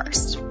page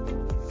first.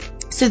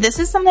 So this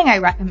is something I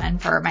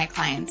recommend for my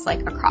clients,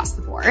 like across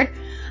the board,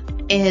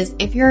 is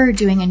if you're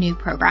doing a new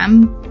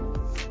program,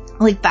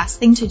 like best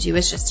thing to do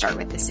is just start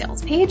with the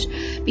sales page,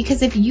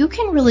 because if you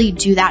can really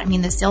do that, I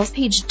mean, the sales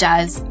page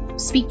does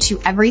speak to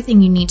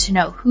everything you need to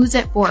know. Who's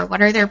it for?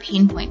 What are their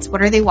pain points?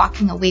 What are they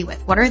walking away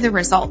with? What are the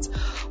results?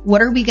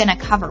 What are we going to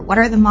cover? What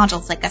are the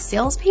modules? Like a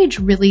sales page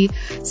really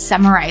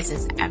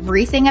summarizes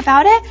everything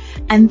about it.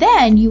 And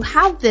then you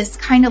have this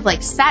kind of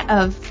like set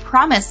of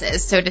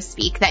promises, so to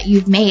speak, that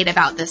you've made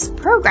about this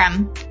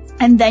program.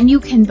 And then you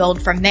can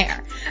build from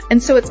there.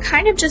 And so it's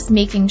kind of just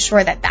making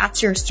sure that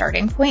that's your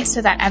starting point so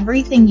that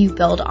everything you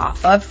build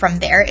off of from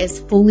there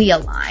is fully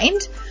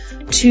aligned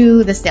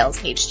to the sales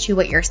page, to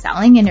what you're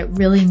selling. And it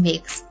really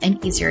makes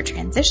an easier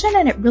transition,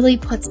 and it really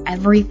puts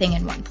everything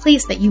in one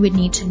place that you would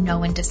need to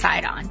know and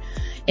decide on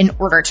in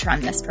order to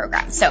run this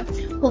program. So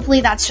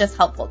hopefully that's just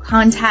helpful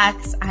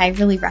context. I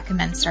really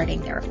recommend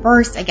starting there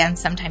first. Again,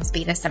 sometimes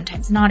beta,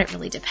 sometimes not. It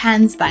really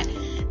depends, but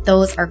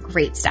those are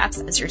great steps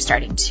as you're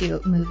starting to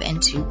move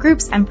into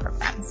groups and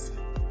programs.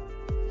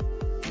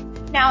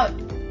 Now,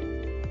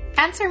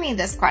 answer me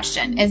this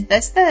question.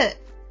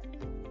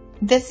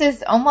 This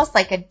is almost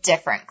like a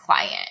different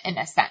client in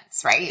a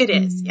sense, right? It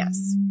is,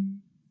 yes.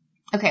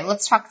 Okay,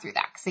 let's talk through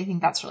that because I think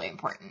that's really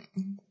important.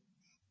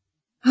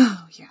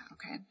 Oh, yeah,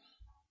 okay.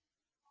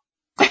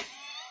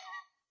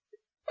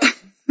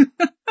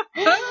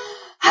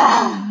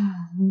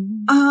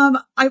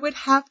 I would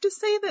have to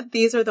say that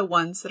these are the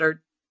ones that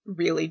are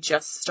really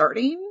just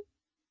starting.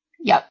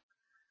 Yep.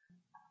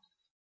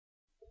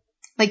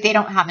 Like they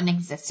don't have an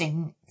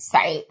existing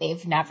site.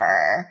 They've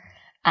never,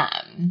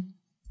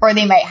 or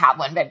they might have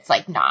one, but it's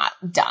like not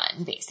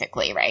done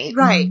basically, right?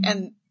 Right.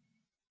 And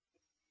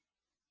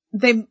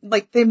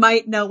they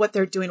might know what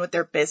they're doing with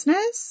their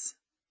business,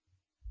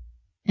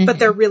 but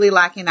they're really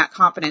lacking that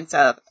confidence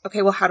of,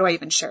 okay, well, how do I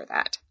even share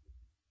that?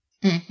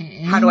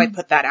 Mm-hmm. How do I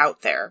put that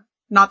out there?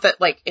 Not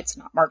that like it's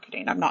not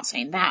marketing. I'm not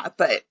saying that,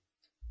 but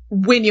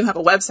when you have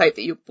a website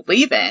that you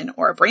believe in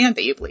or a brand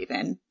that you believe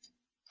in,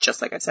 just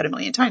like I've said a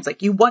million times,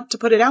 like you want to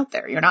put it out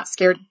there. You're not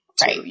scared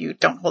to, right. You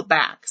don't hold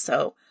back.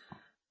 So,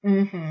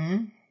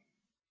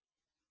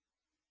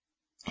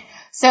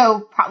 So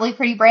probably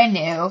pretty brand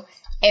new.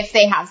 If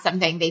they have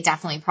something, they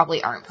definitely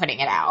probably aren't putting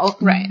it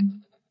out. Right.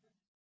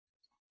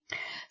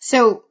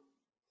 So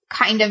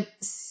kind of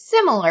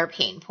similar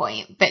pain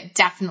point, but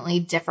definitely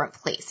different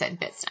place in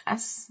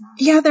business.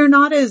 Yeah,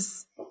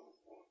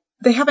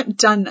 they haven't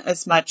done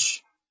as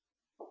much.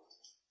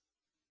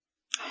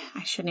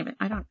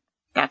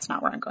 That's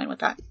not where I'm going with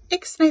that.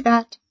 Ixnay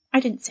that. I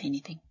didn't say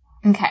anything.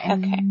 Okay.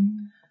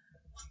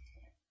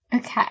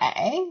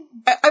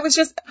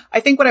 I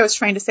think what I was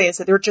trying to say is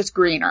that they're just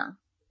greener.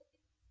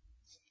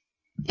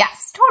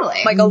 Yes,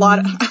 totally. Like a lot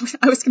of,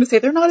 I was going to say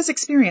they're not as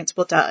experienced.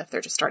 Well, duh, if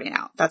they're just starting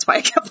out. That's why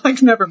I kept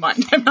like, never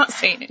mind. I'm not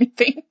saying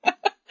anything.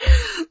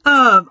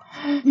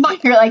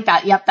 You're like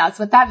that. Yep. That's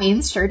what that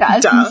means. Sure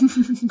does.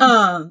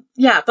 Duh.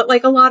 Yeah. But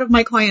like a lot of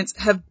my clients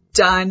have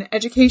done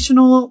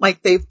educational,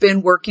 like they've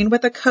been working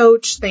with a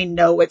coach. They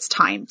know it's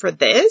time for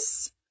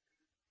this,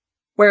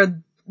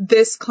 where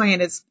this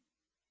client is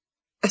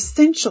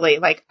essentially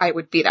like, I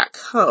would be that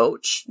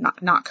coach,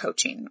 not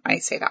coaching. I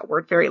say that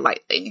word very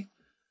lightly.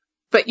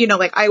 But,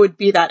 like I would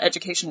be that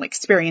educational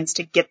experience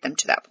to get them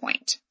to that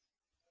point.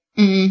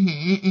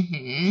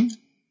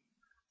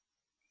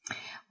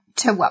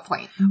 To what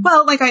point?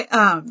 Well, like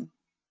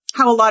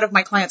how a lot of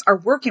my clients are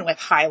working with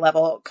high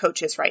level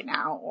coaches right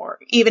now, or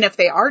even if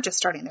they are just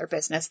starting their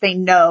business, they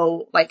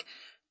know like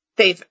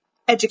they've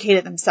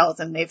educated themselves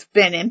and they've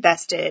been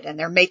invested and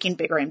they're making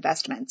bigger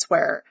investments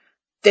where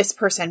this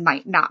person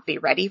might not be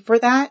ready for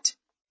that.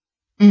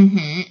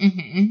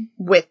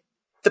 With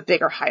the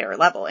bigger, higher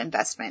level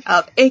investment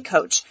of a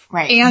coach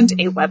and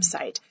a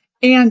website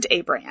and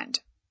a brand.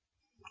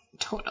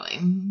 Totally.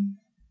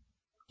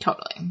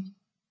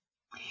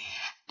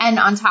 And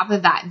on top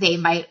of that, they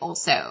might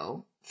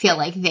also feel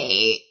like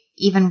they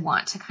even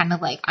want to kind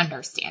of like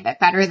understand it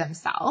better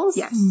themselves.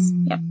 Yes.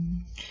 Yep.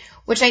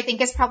 Which I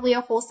think is probably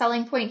a whole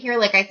selling point here.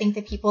 Like, I think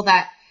the people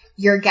that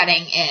you're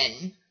getting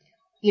in,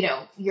 you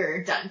know,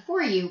 you're done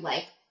for you,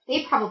 like,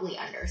 they probably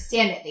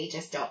understand it. They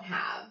just don't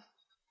have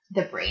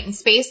the brain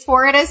space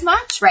for it as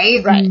much,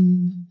 right? Right.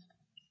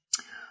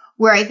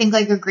 Where I think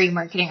like a great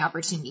marketing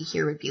opportunity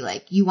here would be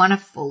like, you want to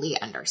fully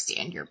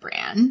understand your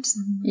brand.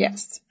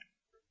 Yes.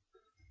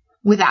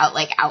 Without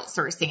like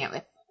outsourcing it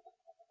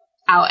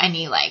without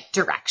any like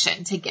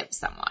direction to give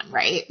someone,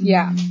 right?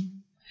 Yeah.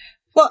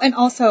 Well, and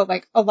also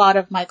like a lot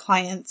of my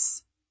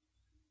clients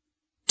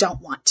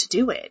don't want to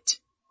do it.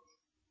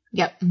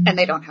 Yep. And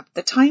they don't have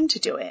the time to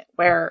do it,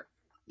 where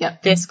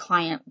this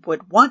client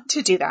would want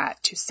to do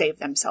that to save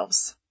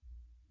themselves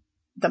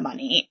the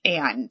money,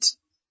 and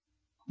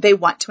they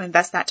want to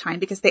invest that time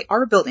because they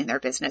are building their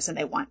business and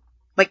they want,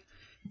 like,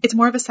 it's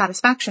more of a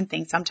satisfaction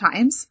thing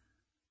sometimes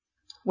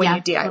when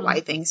you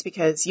DIY things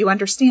because you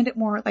understand it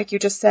more. Like you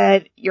just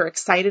said, you're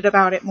excited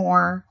about it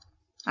more.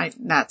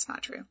 That's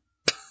not true.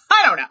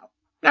 I don't know.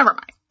 Never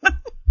mind.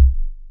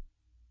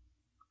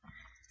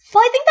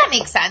 Well, I think that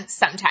makes sense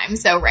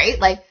sometimes though, right?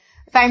 Like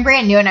if I'm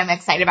brand new and I'm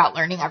excited about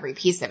learning every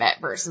piece of it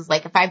versus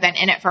like if I've been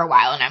in it for a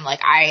while and I'm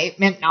like, I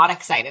am not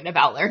excited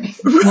about learning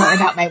more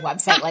about my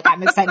website. Like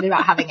I'm excited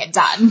about having it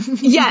done.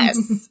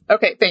 Yes.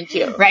 Okay. Thank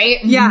you. Right?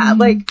 Yeah.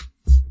 Like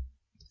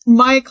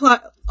my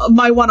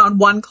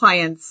one-on-one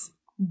clients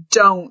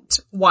don't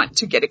want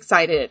to get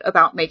excited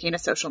about making a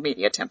social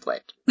media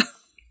template.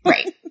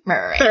 Right.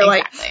 They're exactly.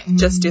 Like,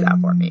 just do that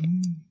for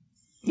me.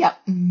 Yep.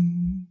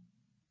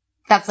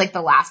 That's like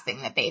the last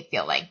thing that they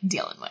feel like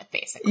dealing with,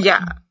 basically.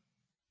 Yeah.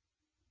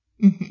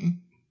 Mm-hmm.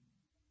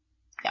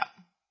 Yeah.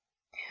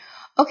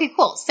 Okay,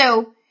 cool.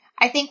 So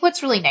I think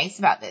what's really nice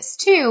about this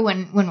too,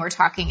 when we're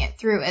talking it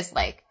through, is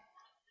like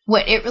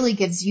what it really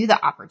gives you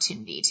the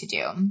opportunity to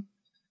do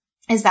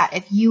is that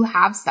if you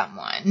have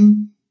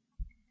someone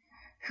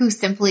who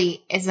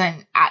simply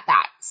isn't at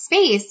that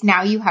space,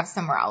 now you have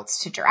somewhere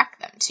else to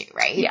direct them to,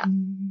 right? Yeah.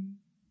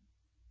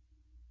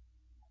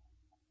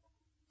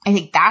 I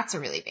think that's a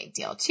really big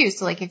deal too.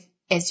 So like if,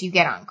 as you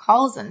get on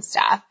calls and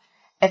stuff,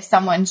 if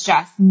someone's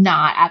just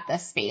not at the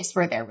space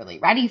where they're really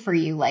ready for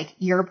you, like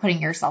you're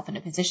putting yourself in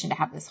a position to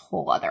have this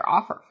whole other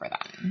offer for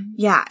them.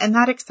 Yeah. And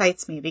that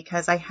excites me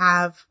because I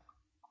have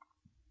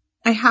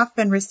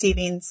been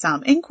receiving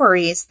some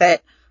inquiries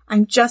that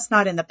I'm just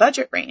not in the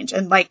budget range.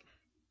 And like,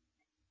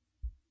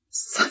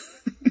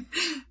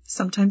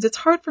 sometimes it's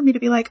hard for me to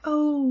be like,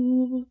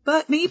 oh,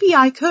 but maybe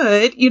I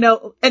could, you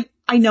know, and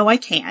I know I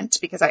can't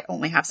because I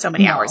only have so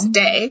many hours a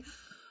day.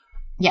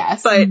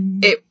 Yes. But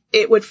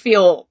it would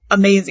feel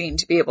amazing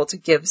to be able to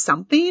give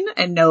something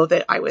and know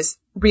that I was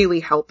really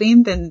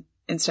helping then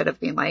instead of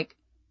being like,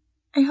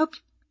 I hope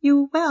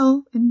you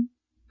well and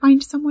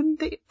find someone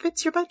that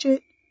fits your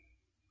budget.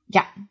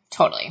 Yeah,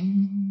 totally.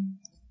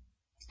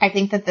 I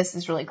think that this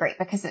is really great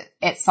because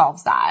it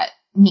solves that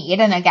need.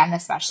 And again,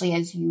 especially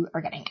as you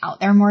are getting out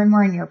there more and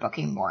more and you're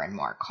booking more and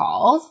more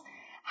calls,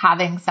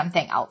 having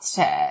something else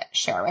to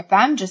share with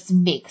them just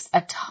makes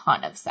a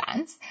ton of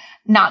sense.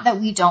 Not that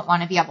we don't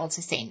want to be able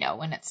to say no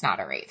when it's not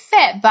a right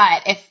fit,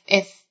 but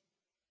if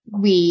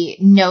we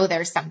know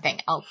there's something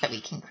else that we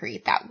can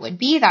create that would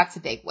be, that's a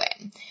big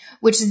win,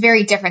 which is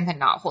very different than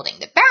not holding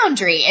the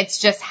boundary.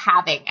 It's just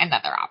having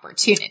another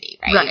opportunity,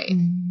 right? Right.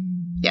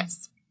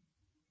 Yes.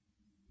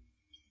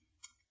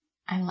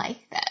 I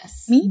like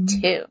this. Me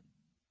too.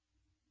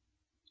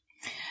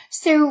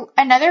 So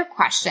another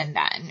question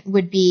then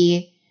would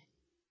be,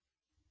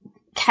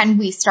 can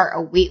we start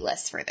a wait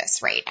list for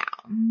this right now?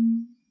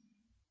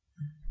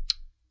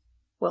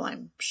 Well,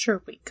 I'm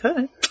sure we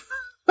could.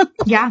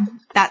 Yeah,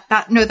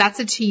 that's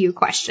a to you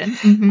question.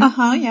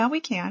 Mm-hmm. Yeah, we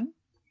can.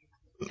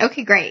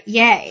 Okay, great.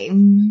 Yay.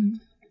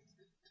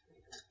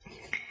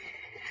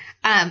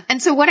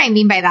 And so what I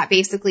mean by that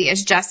basically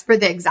is just for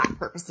the exact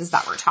purposes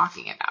that we're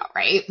talking about,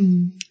 right?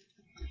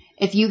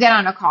 If you get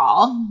on a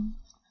call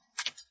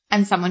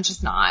and someone's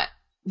just not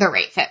the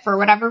right fit for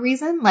whatever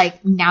reason,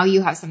 like now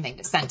you have something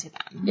to send to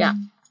them. Yeah.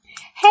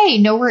 Hey,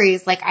 no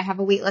worries. Like I have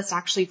a wait list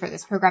actually for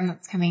this program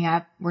that's coming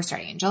up. We're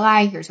starting in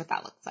July. Here's what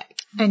that looks like.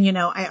 And you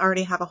know, I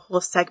already have a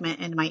whole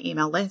segment in my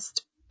email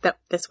list that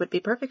this would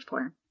be perfect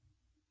for.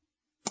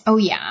 Oh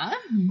yeah?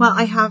 Well,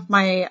 I have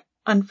my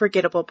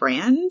Unforgettable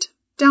Brand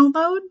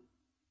download.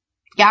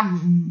 Yeah.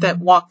 That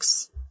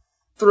walks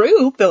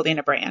through building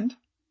a brand,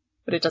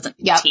 but it doesn't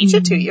teach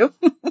it to you.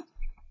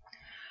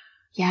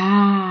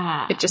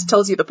 Yeah. It just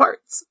tells you the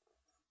parts.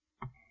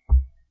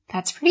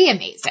 That's pretty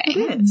amazing.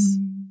 It is.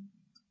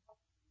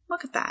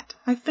 Look at that.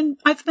 I've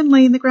been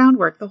laying the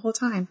groundwork the whole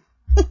time.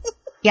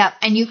 Yep.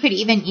 And you could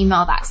even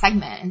email that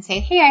segment and say,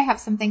 hey, I have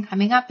something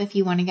coming up if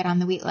you want to get on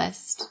the wait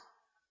list.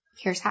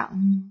 Here's how.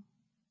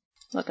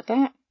 Look at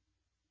that.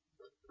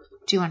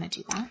 Do you want to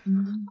do that?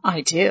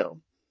 I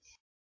do.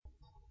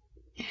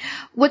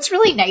 What's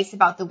really nice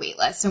about the wait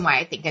list and why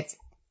I think it's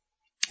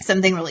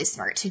something really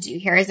smart to do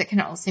here is it can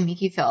also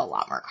make you feel a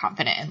lot more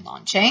confident in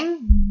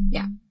launching.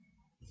 Yeah.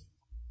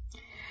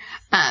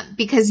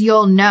 because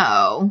you'll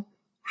know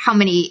how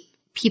many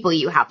people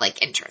you have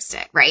like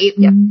interested, right?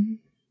 Yeah.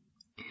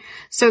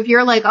 So if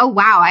you're like, oh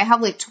wow, I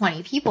have like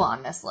 20 people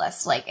on this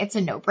list, like it's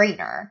a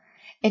no-brainer.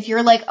 If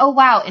you're like, oh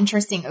wow,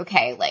 interesting,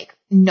 okay, like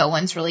no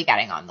one's really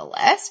getting on the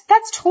list,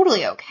 that's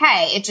totally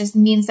okay. It just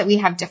means that we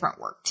have different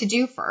work to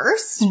do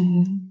first,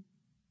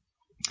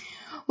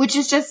 which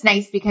is just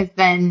nice because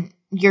then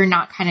you're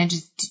not kind of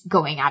just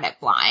going at it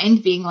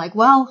blind, being like,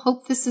 well,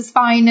 hope this is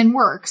fine and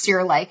works.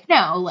 You're like,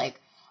 no, like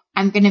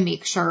I'm going to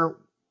make sure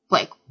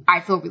like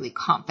I feel really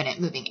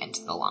confident moving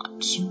into the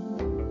launch.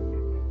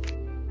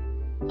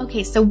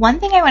 Okay, so one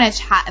thing I want to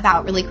chat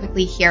about really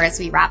quickly here as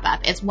we wrap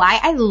up is why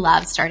I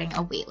love starting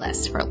a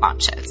waitlist for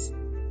launches.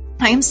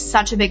 I am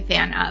such a big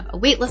fan of a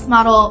waitlist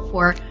model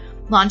for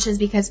launches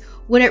because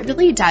what it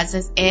really does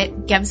is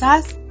it gives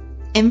us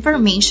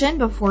information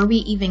before we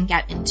even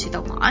get into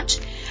the launch,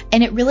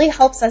 and it really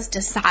helps us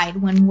decide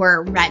when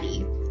we're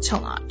ready to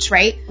launch,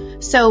 right?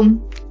 So,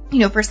 you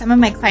know, for some of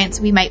my clients,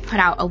 we might put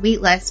out a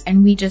wait list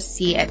and we just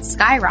see it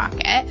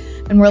skyrocket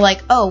and we're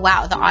like, oh,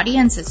 wow, the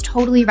audience is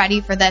totally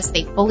ready for this.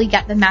 They fully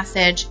get the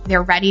message.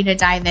 They're ready to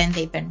dive in.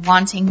 They've been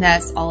wanting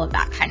this, all of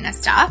that kind of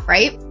stuff,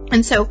 right?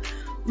 And so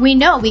we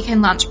know we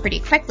can launch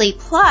pretty quickly.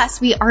 Plus,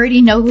 we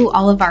already know who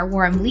all of our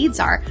warm leads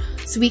are.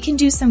 So we can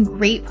do some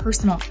great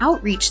personal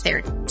outreach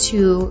there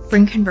to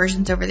bring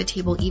conversions over the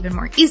table even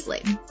more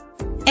easily.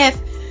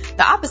 If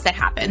the opposite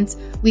happens,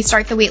 we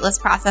start the waitlist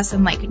process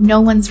and like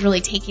no one's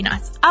really taking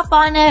us up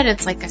on it.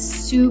 It's like a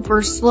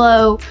super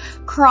slow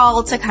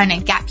crawl to kind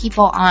of get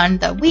people on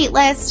the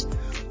waitlist.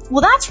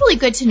 Well, that's really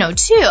good to know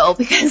too,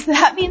 because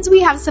that means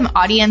we have some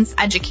audience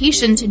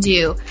education to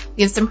do.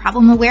 We have some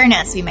problem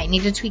awareness. We might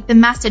need to tweak the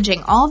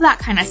messaging, all of that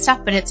kind of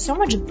stuff. But it's so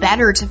much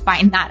better to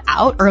find that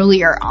out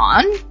earlier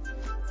on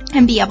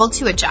and be able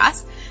to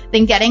adjust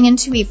than getting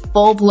into a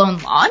full-blown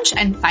launch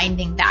and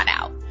finding that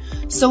out.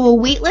 So a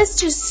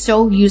waitlist is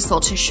so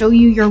useful to show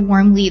you your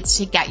warm leads,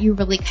 to get you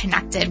really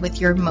connected with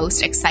your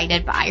most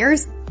excited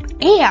buyers,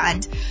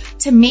 and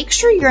to make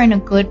sure you're in a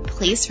good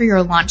place for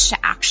your launch to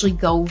actually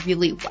go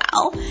really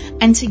well,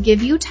 and to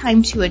give you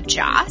time to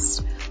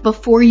adjust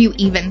before you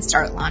even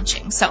start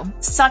launching. So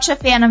such a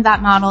fan of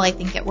that model. I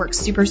think it works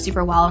super,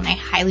 super well, and I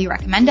highly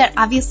recommend it.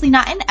 Obviously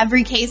not in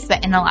every case,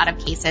 but in a lot of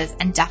cases,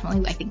 and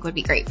definitely I think would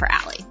be great for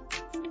Allie.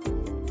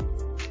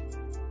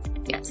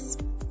 Yes.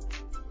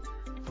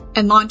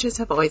 And launches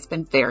have always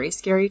been very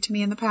scary to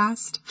me in the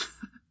past.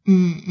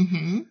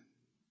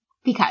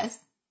 Because?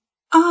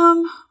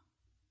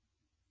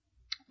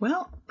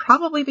 Well,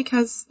 probably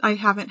because I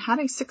haven't had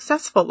a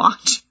successful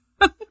launch.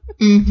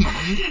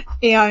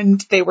 And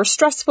they were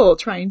stressful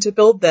trying to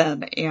build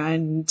them.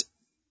 And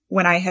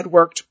when I had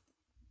worked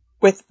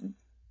with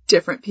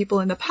different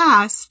people in the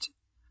past,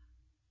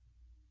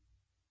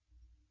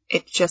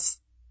 it just,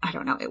 I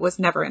don't know, it was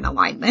never in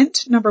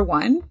alignment, number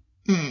one.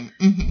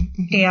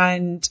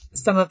 And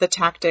some of the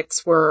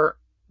tactics were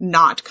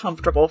not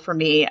comfortable for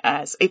me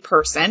as a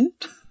person.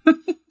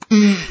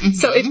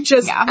 So it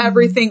just,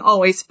 everything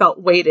always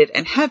felt weighted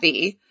and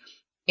heavy.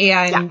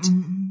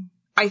 And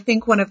I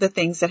think one of the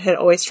things that had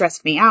always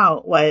stressed me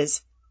out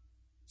was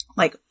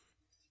like,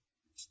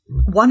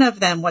 one of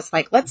them was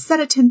like, let's set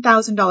a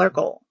 $10,000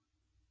 goal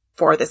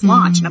for this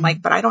launch. And I'm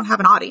like, but I don't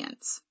have an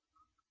audience.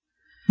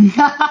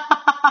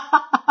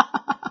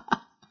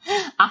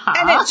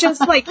 And it's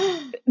just like,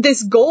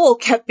 this goal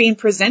kept being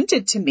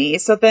presented to me.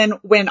 So then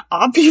when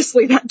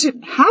obviously that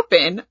didn't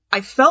happen,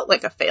 I felt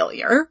like a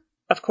failure,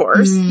 of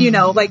course, you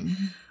know, like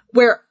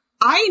where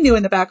I knew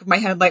in the back of my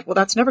head, like, well,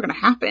 that's never going to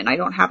happen. I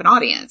don't have an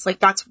audience. Like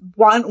that's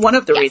one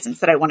of the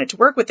reasons that I wanted to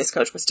work with this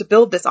coach was to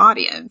build this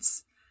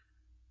audience.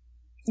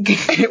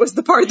 It was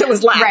the part that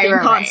was lacking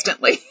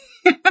constantly.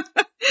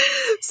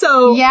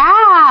 So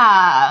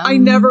I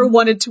never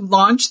wanted to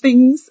launch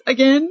things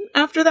again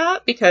after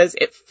that because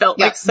it felt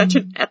like such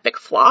an epic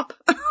flop.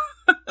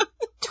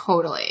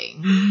 Totally.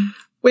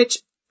 Which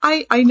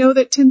I know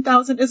that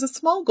 10,000 is a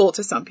small goal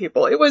to some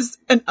people. It was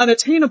an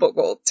unattainable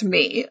goal to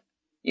me,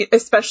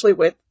 especially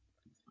with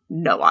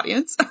no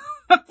audience.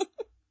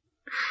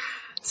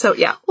 So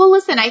yeah. Well,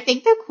 listen, I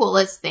think the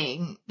coolest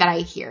thing that I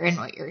hear in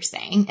what you're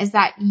saying is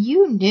that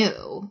you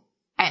knew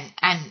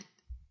and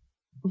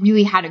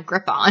really had a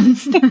grip on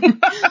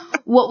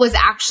what was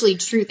actually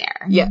true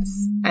there.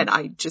 Yes. And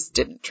I just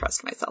didn't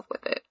trust myself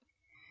with it.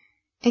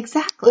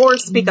 Exactly. Or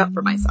speak up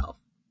for myself.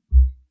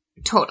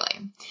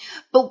 Totally.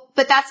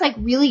 But that's like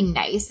really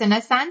nice in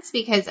a sense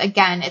because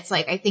again, it's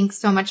like, I think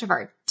so much of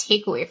our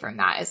takeaway from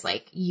that is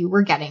like, you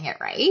were getting it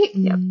right.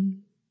 Yep.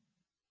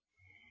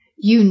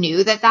 You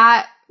knew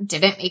that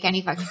didn't make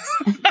any fucking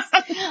sense.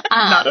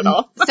 Not at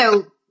all.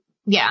 So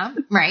yeah,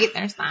 right.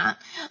 There's that.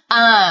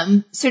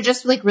 So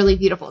just like really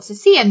beautiful to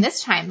see. And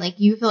this time, like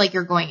you feel like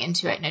you're going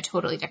into it in a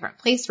totally different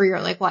place where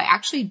you're like, well, I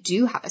actually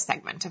do have a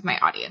segment of my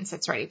audience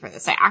that's ready for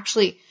this. I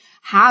actually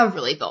have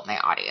really built my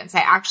audience.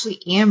 I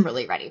actually am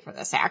really ready for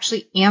this. I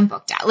actually am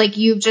booked out. Like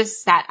you've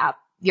just set up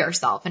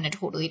yourself in a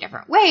totally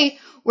different way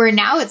where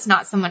now it's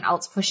not someone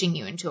else pushing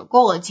you into a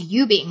goal. It's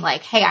you being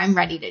like, hey, I'm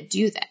ready to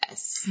do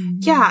this.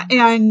 Yeah.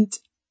 And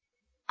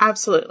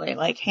Absolutely.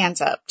 Like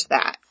hands up to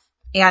that.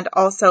 And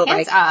also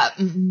hands like up.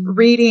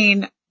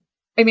 Reading.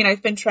 I mean,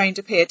 I've been trying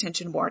to pay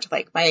attention more to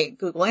like my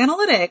Google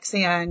Analytics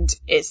and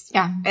is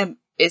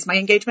my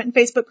engagement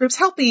in Facebook groups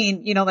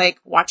helping, you know, like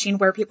watching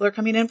where people are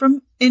coming in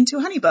from into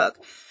HoneyBook.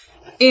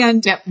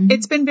 And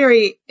it's been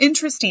very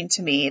interesting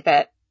to me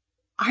that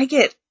I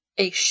get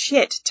a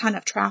shit ton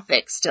of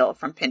traffic still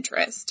from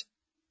Pinterest,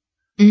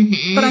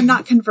 but I'm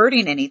not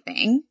converting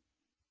anything.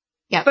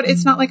 Yeah. But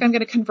it's not like I'm going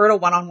to convert a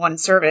one-on-one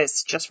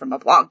service just from a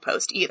blog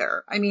post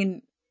either. I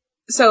mean,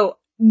 so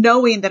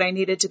knowing that I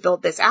needed to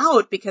build this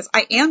out because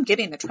I am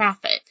getting the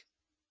traffic.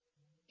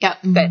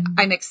 That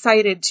I'm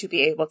excited to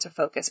be able to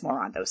focus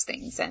more on those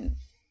things and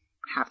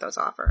have those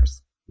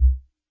offers.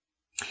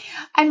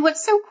 And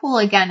what's so cool,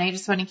 again, I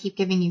just want to keep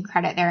giving you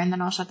credit there and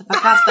then I'll shut the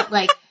fuck up. But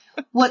like,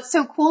 what's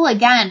so cool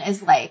again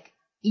is like,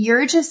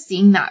 you're just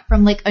seeing that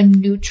from like a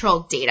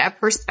neutral data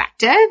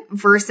perspective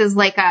versus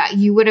like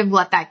you would have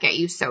let that get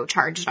you so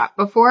charged up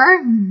before.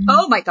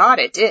 Oh my God,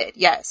 it did.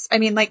 Yes. I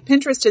mean, like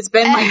Pinterest has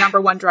been my number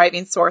one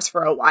driving source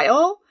for a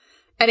while.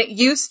 And it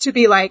used to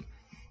be like,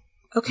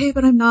 okay,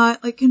 but I'm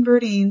not like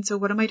converting. So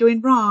what am I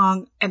doing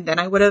wrong? And then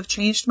I would have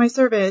changed my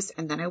service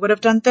and then I would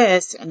have done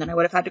this. And then I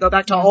would have had to go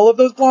back to all of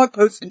those blog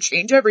posts and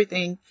change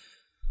everything.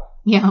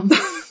 Yeah.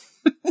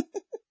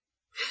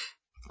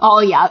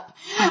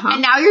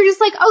 And now you're just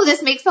like, oh,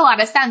 this makes a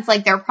lot of sense.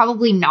 Like they're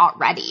probably not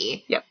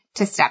ready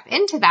to step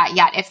into that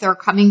yet if they're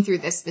coming through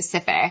this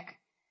specific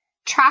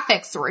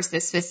traffic source,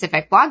 this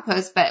specific blog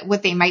post. But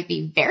what they might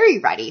be very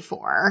ready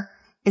for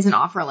is an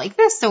offer like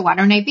this. So why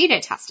don't I beta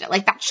test it?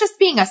 Like that's just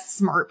being a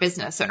smart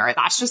business owner.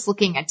 That's just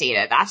looking at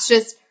data. That's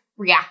just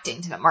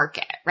reacting to the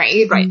market,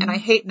 right? Right. And I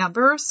hate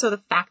numbers. So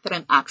the fact that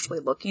I'm actually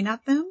looking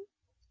at them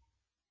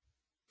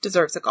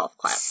deserves a golf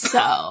clap.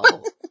 So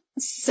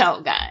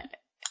good.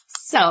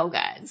 So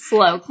good.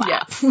 Slow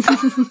clap.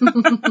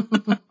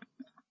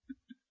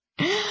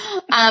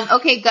 Yeah.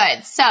 Okay,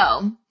 good.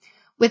 So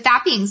with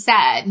that being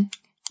said,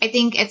 I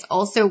think it's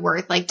also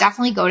worth like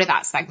definitely go to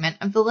that segment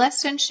of the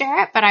list and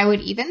share it. But I would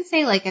even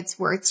say like it's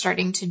worth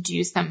starting to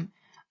do some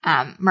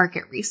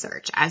market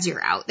research as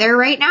you're out there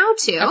right now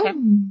too. Okay.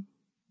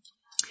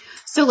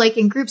 So like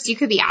in groups, you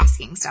could be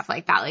asking stuff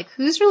like that. Like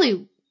who's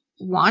really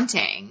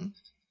wanting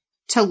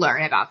to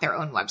learn about their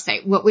own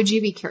website? What would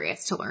you be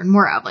curious to learn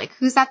more of? Like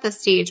who's at the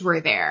stage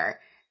where they're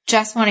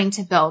just wanting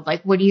to build?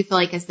 Like what do you feel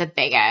like is the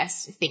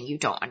biggest thing you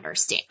don't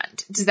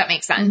understand? Does that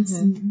make sense?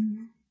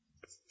 Mm-hmm.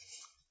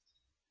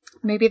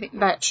 Maybe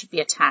that should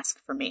be a task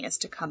for me is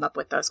to come up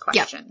with those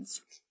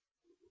questions.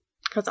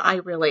 Because I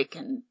really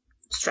can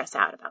stress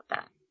out about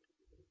that.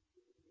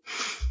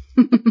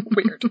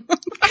 Weird.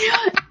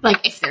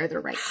 Like if they're the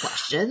right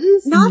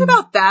questions. Not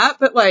about that,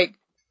 but like,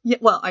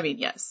 well, I mean,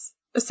 yes.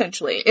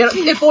 Essentially,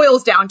 it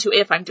boils down to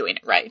if I'm doing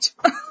it right.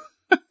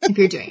 If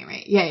you're doing it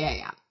right.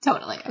 Yeah.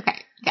 Totally. Okay.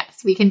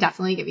 Yes, we can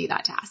definitely give you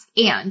that task.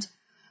 And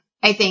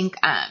I think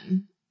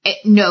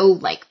no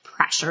like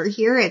pressure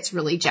here. It's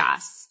really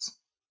just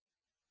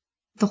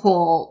the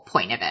whole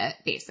point of it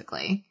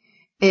basically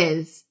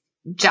is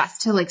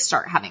just to like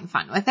start having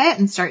fun with it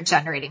and start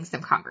generating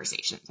some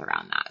conversations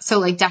around that. So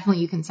like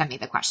definitely you can send me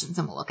the questions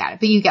and we'll look at it,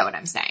 but you get what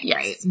I'm saying, yes.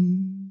 Right?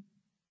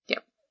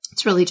 Yep.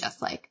 It's really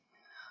just like,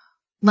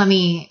 let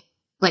me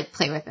like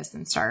play with this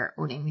and start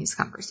owning these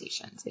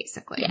conversations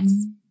basically. Yes.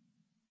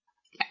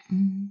 Yeah.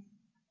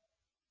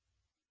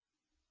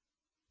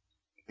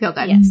 Feel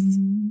good? Yes.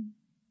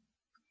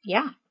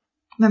 Yeah.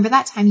 Remember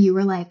that time you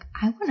were like,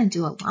 I want to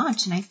do a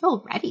launch and I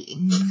feel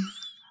ready.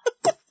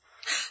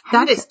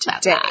 That is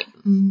today.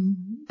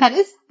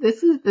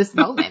 This is this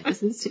moment.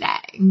 This is today.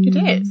 It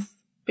is.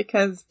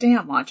 Because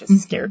damn,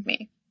 launches scared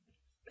me.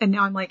 And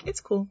now I'm like,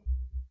 it's cool.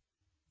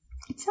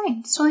 It's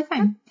fine. It's totally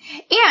fine.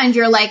 And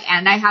you're like,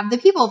 and I have the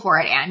people for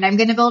it, and I'm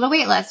going to build a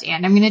wait list,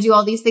 and I'm going to do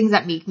all these things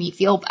that make me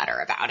feel better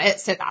about it.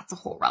 So that's a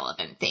whole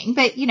relevant thing.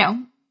 But, you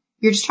know,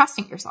 you're just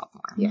trusting yourself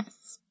more.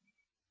 Yes.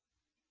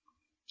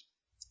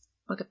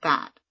 Look at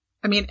that.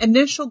 I mean,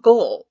 initial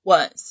goal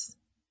was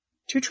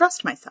to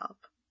trust myself.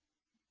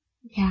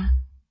 Yeah.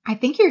 I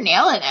think you're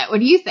nailing it. What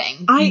do you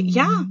think?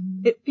 Yeah,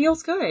 it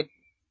feels good.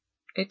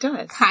 It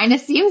does. Kind of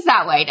seems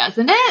that way,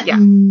 doesn't it? Yeah.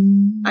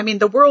 I mean,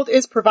 the world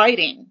is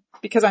providing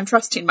because I'm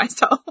trusting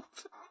myself.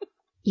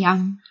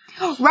 Yeah.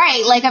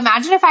 Right. Like,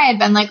 imagine if I had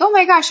been like, oh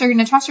my gosh, you're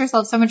going to trust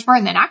yourself so much more.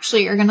 And then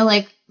actually you're going to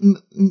like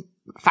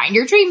find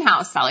your dream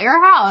house, sell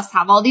your house,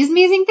 have all these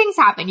amazing things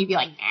happen. You'd be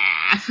like,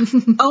 nah.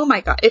 Oh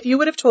my God. If you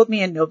would have told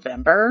me in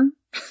November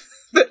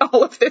that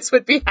all of this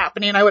would be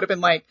happening, I would have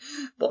been like,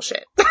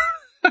 bullshit.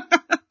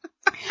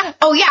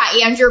 Oh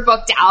yeah. And you're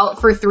booked out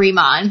for 3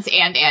 months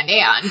and,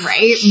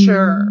 right?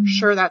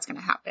 Sure. That's going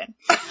to happen.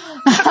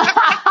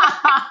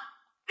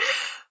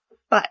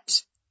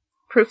 But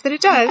proof that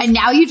it does. And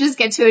now you just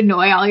get to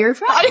annoy all your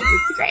friends.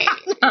 It's great.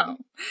 No.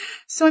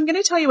 So I'm going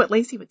to tell you what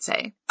Lacey would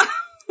say.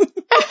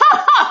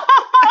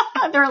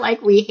 They're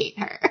like, we hate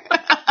her.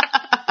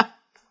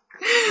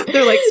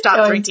 They're like,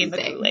 stop drinking the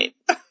Kool-Aid.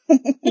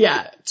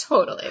 Yeah,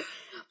 totally.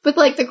 But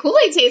like the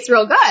Kool-Aid tastes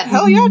real good.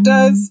 Hell yeah, it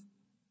does.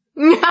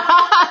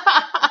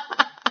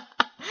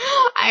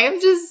 I I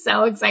am just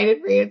so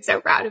excited for you and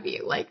so proud of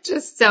you. Like,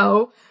 just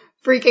so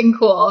freaking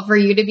cool for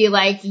you to be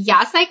like,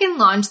 yes, I can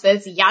launch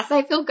this. Yes,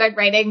 I feel good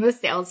writing the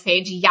sales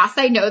page. Yes,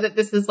 I know that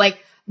this is like,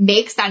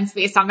 makes sense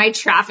based on my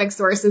traffic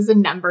sources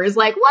and numbers.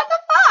 Like, what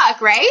the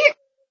fuck, right?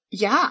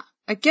 Yeah.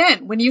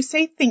 Again, when you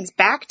say things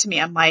back to me,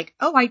 I'm like,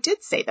 oh, I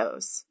did say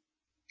those.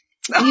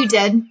 You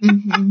did.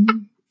 Mm-hmm.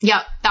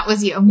 Yep, that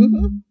was you.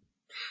 Mm-hmm.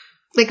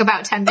 Like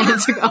about 10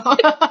 minutes ago.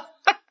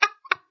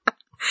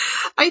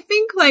 I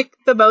think like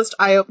the most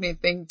eye-opening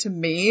thing to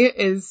me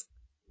is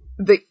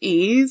the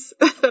ease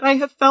that I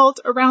have felt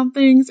around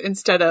things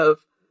instead of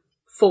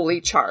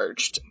fully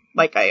charged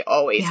like I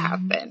always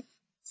have been.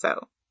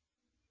 So.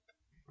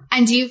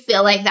 And do you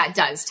feel like that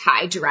does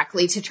tie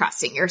directly to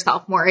trusting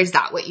yourself more? Is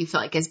that what you feel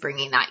like is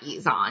bringing that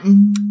ease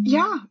on?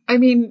 Yeah. I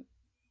mean.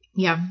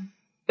 Yeah.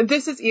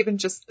 This is even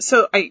just,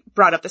 so I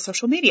brought up the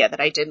social media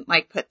that I didn't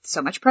like put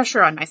so much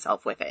pressure on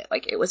myself with it.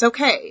 Like it was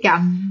okay.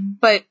 Yeah.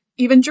 But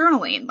even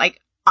journaling, like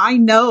I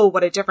know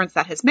what a difference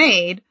that has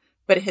made,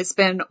 but it has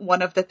been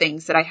one of the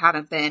things that I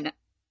haven't been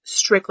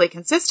strictly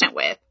consistent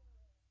with.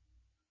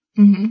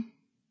 Mm-hmm.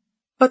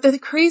 But the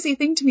crazy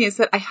thing to me is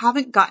that I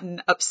haven't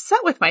gotten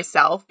upset with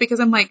myself because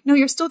I'm like, no,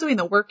 you're still doing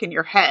the work in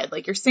your head.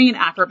 Like you're saying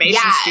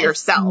affirmations to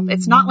yourself.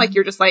 It's not like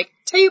you're just like,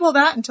 table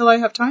that until I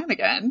have time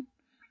again.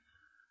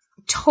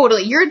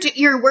 Totally.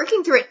 You're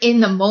working through it in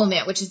the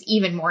moment, which is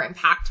even more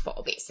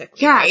impactful,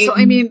 basically. Yeah. Right? So,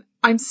 I mean,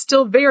 I'm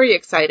still very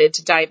excited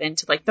to dive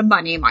into like the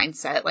money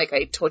mindset, like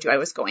I told you I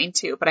was going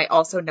to, but I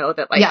also know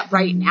that like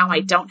right now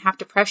I don't have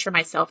to pressure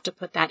myself to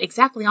put that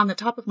exactly on the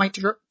top of my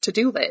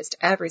to-do list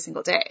every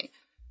single day.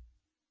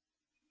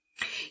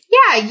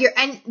 Yeah.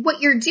 And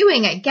what you're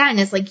doing again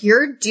is like,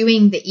 you're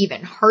doing the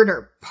even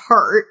harder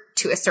part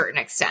to a certain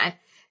extent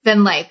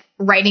than like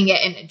writing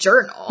it in a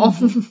journal.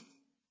 Mm-hmm.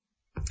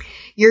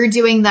 You're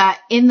doing that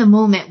in the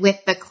moment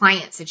with the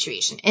client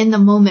situation, in the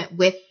moment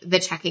with the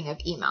checking of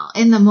email,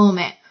 in the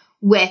moment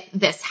with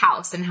this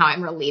house and how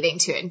I'm relating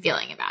to it and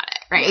feeling about it,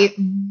 right?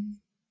 Yeah.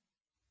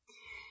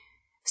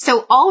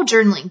 So all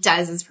journaling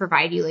does is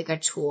provide you like a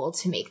tool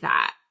to make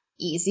that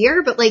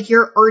easier, but like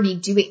you're already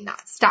doing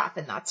that stuff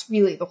and that's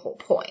really the whole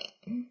point.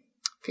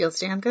 Feels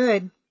damn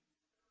good.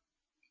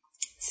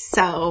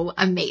 So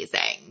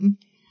amazing.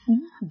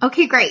 Mm-hmm.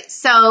 Okay, great.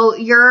 So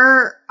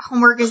your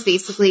homework is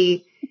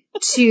basically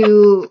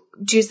to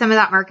do some of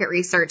that market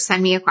research,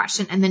 send me a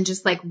question, and then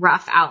just like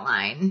rough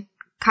outline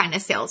kind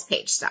of sales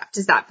page stuff.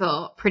 Does that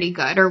feel pretty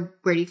good, or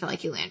where do you feel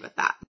like you land with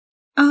that?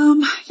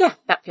 Yeah,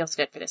 that feels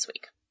good for this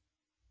week.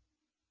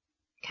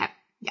 Okay.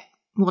 Yeah.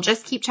 We'll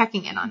just keep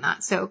checking in on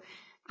that. So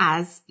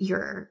as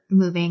you're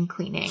moving,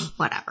 cleaning,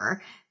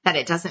 whatever, that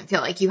it doesn't feel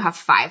like you have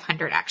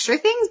 500 extra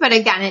things. But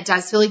again, it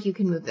does feel like you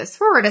can move this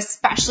forward,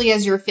 especially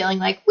as you're feeling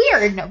like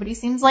weird. Nobody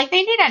seems like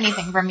they need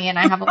anything from me and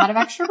I have a lot of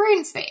extra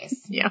brain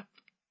space. Yeah.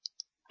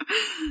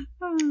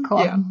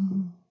 Cool. Yeah.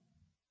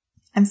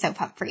 I'm so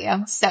pumped for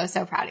you.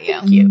 So proud of you.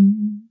 Thank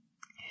you.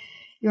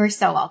 You're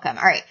so welcome.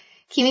 All right.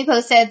 Keep me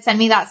posted. Send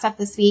me that stuff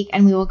this week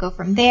and we will go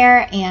from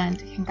there. And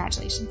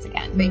congratulations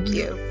again. Thank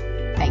you.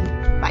 Bye.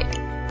 Bye.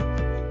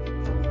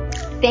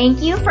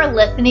 Thank you for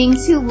listening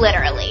to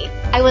Literally.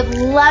 I would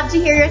love to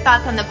hear your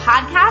thoughts on the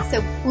podcast,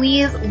 so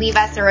please leave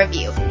us a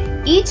review.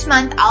 Each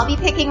month, I'll be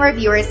picking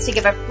reviewers to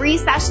give a free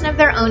session of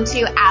their own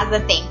to as a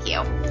thank you.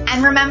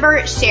 And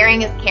remember,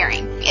 sharing is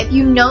caring. If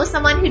you know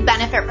someone who'd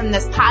benefit from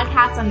this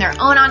podcast on their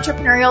own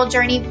entrepreneurial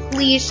journey,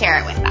 please share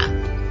it with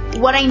them.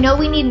 What I know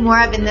we need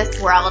more of in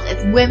this world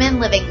is women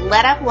living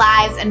lit up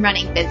lives and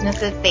running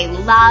businesses they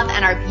love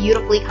and are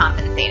beautifully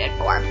compensated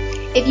for.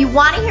 If you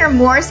want to hear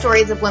more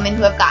stories of women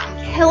who have gotten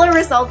killer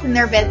results in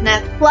their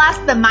business, plus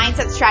the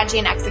mindset, strategy,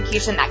 and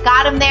execution that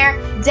got them there,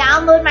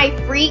 download my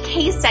free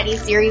case study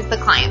series, The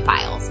Client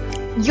Files.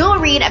 You'll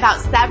read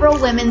about several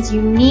women's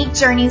unique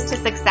journeys to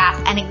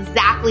success and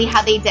exactly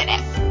how they did it.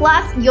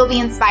 Plus, you'll be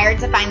inspired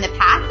to find the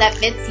path that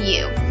fits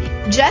you.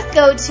 Just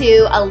go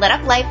to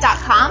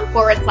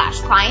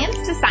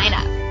alituplife.com/clients to sign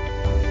up.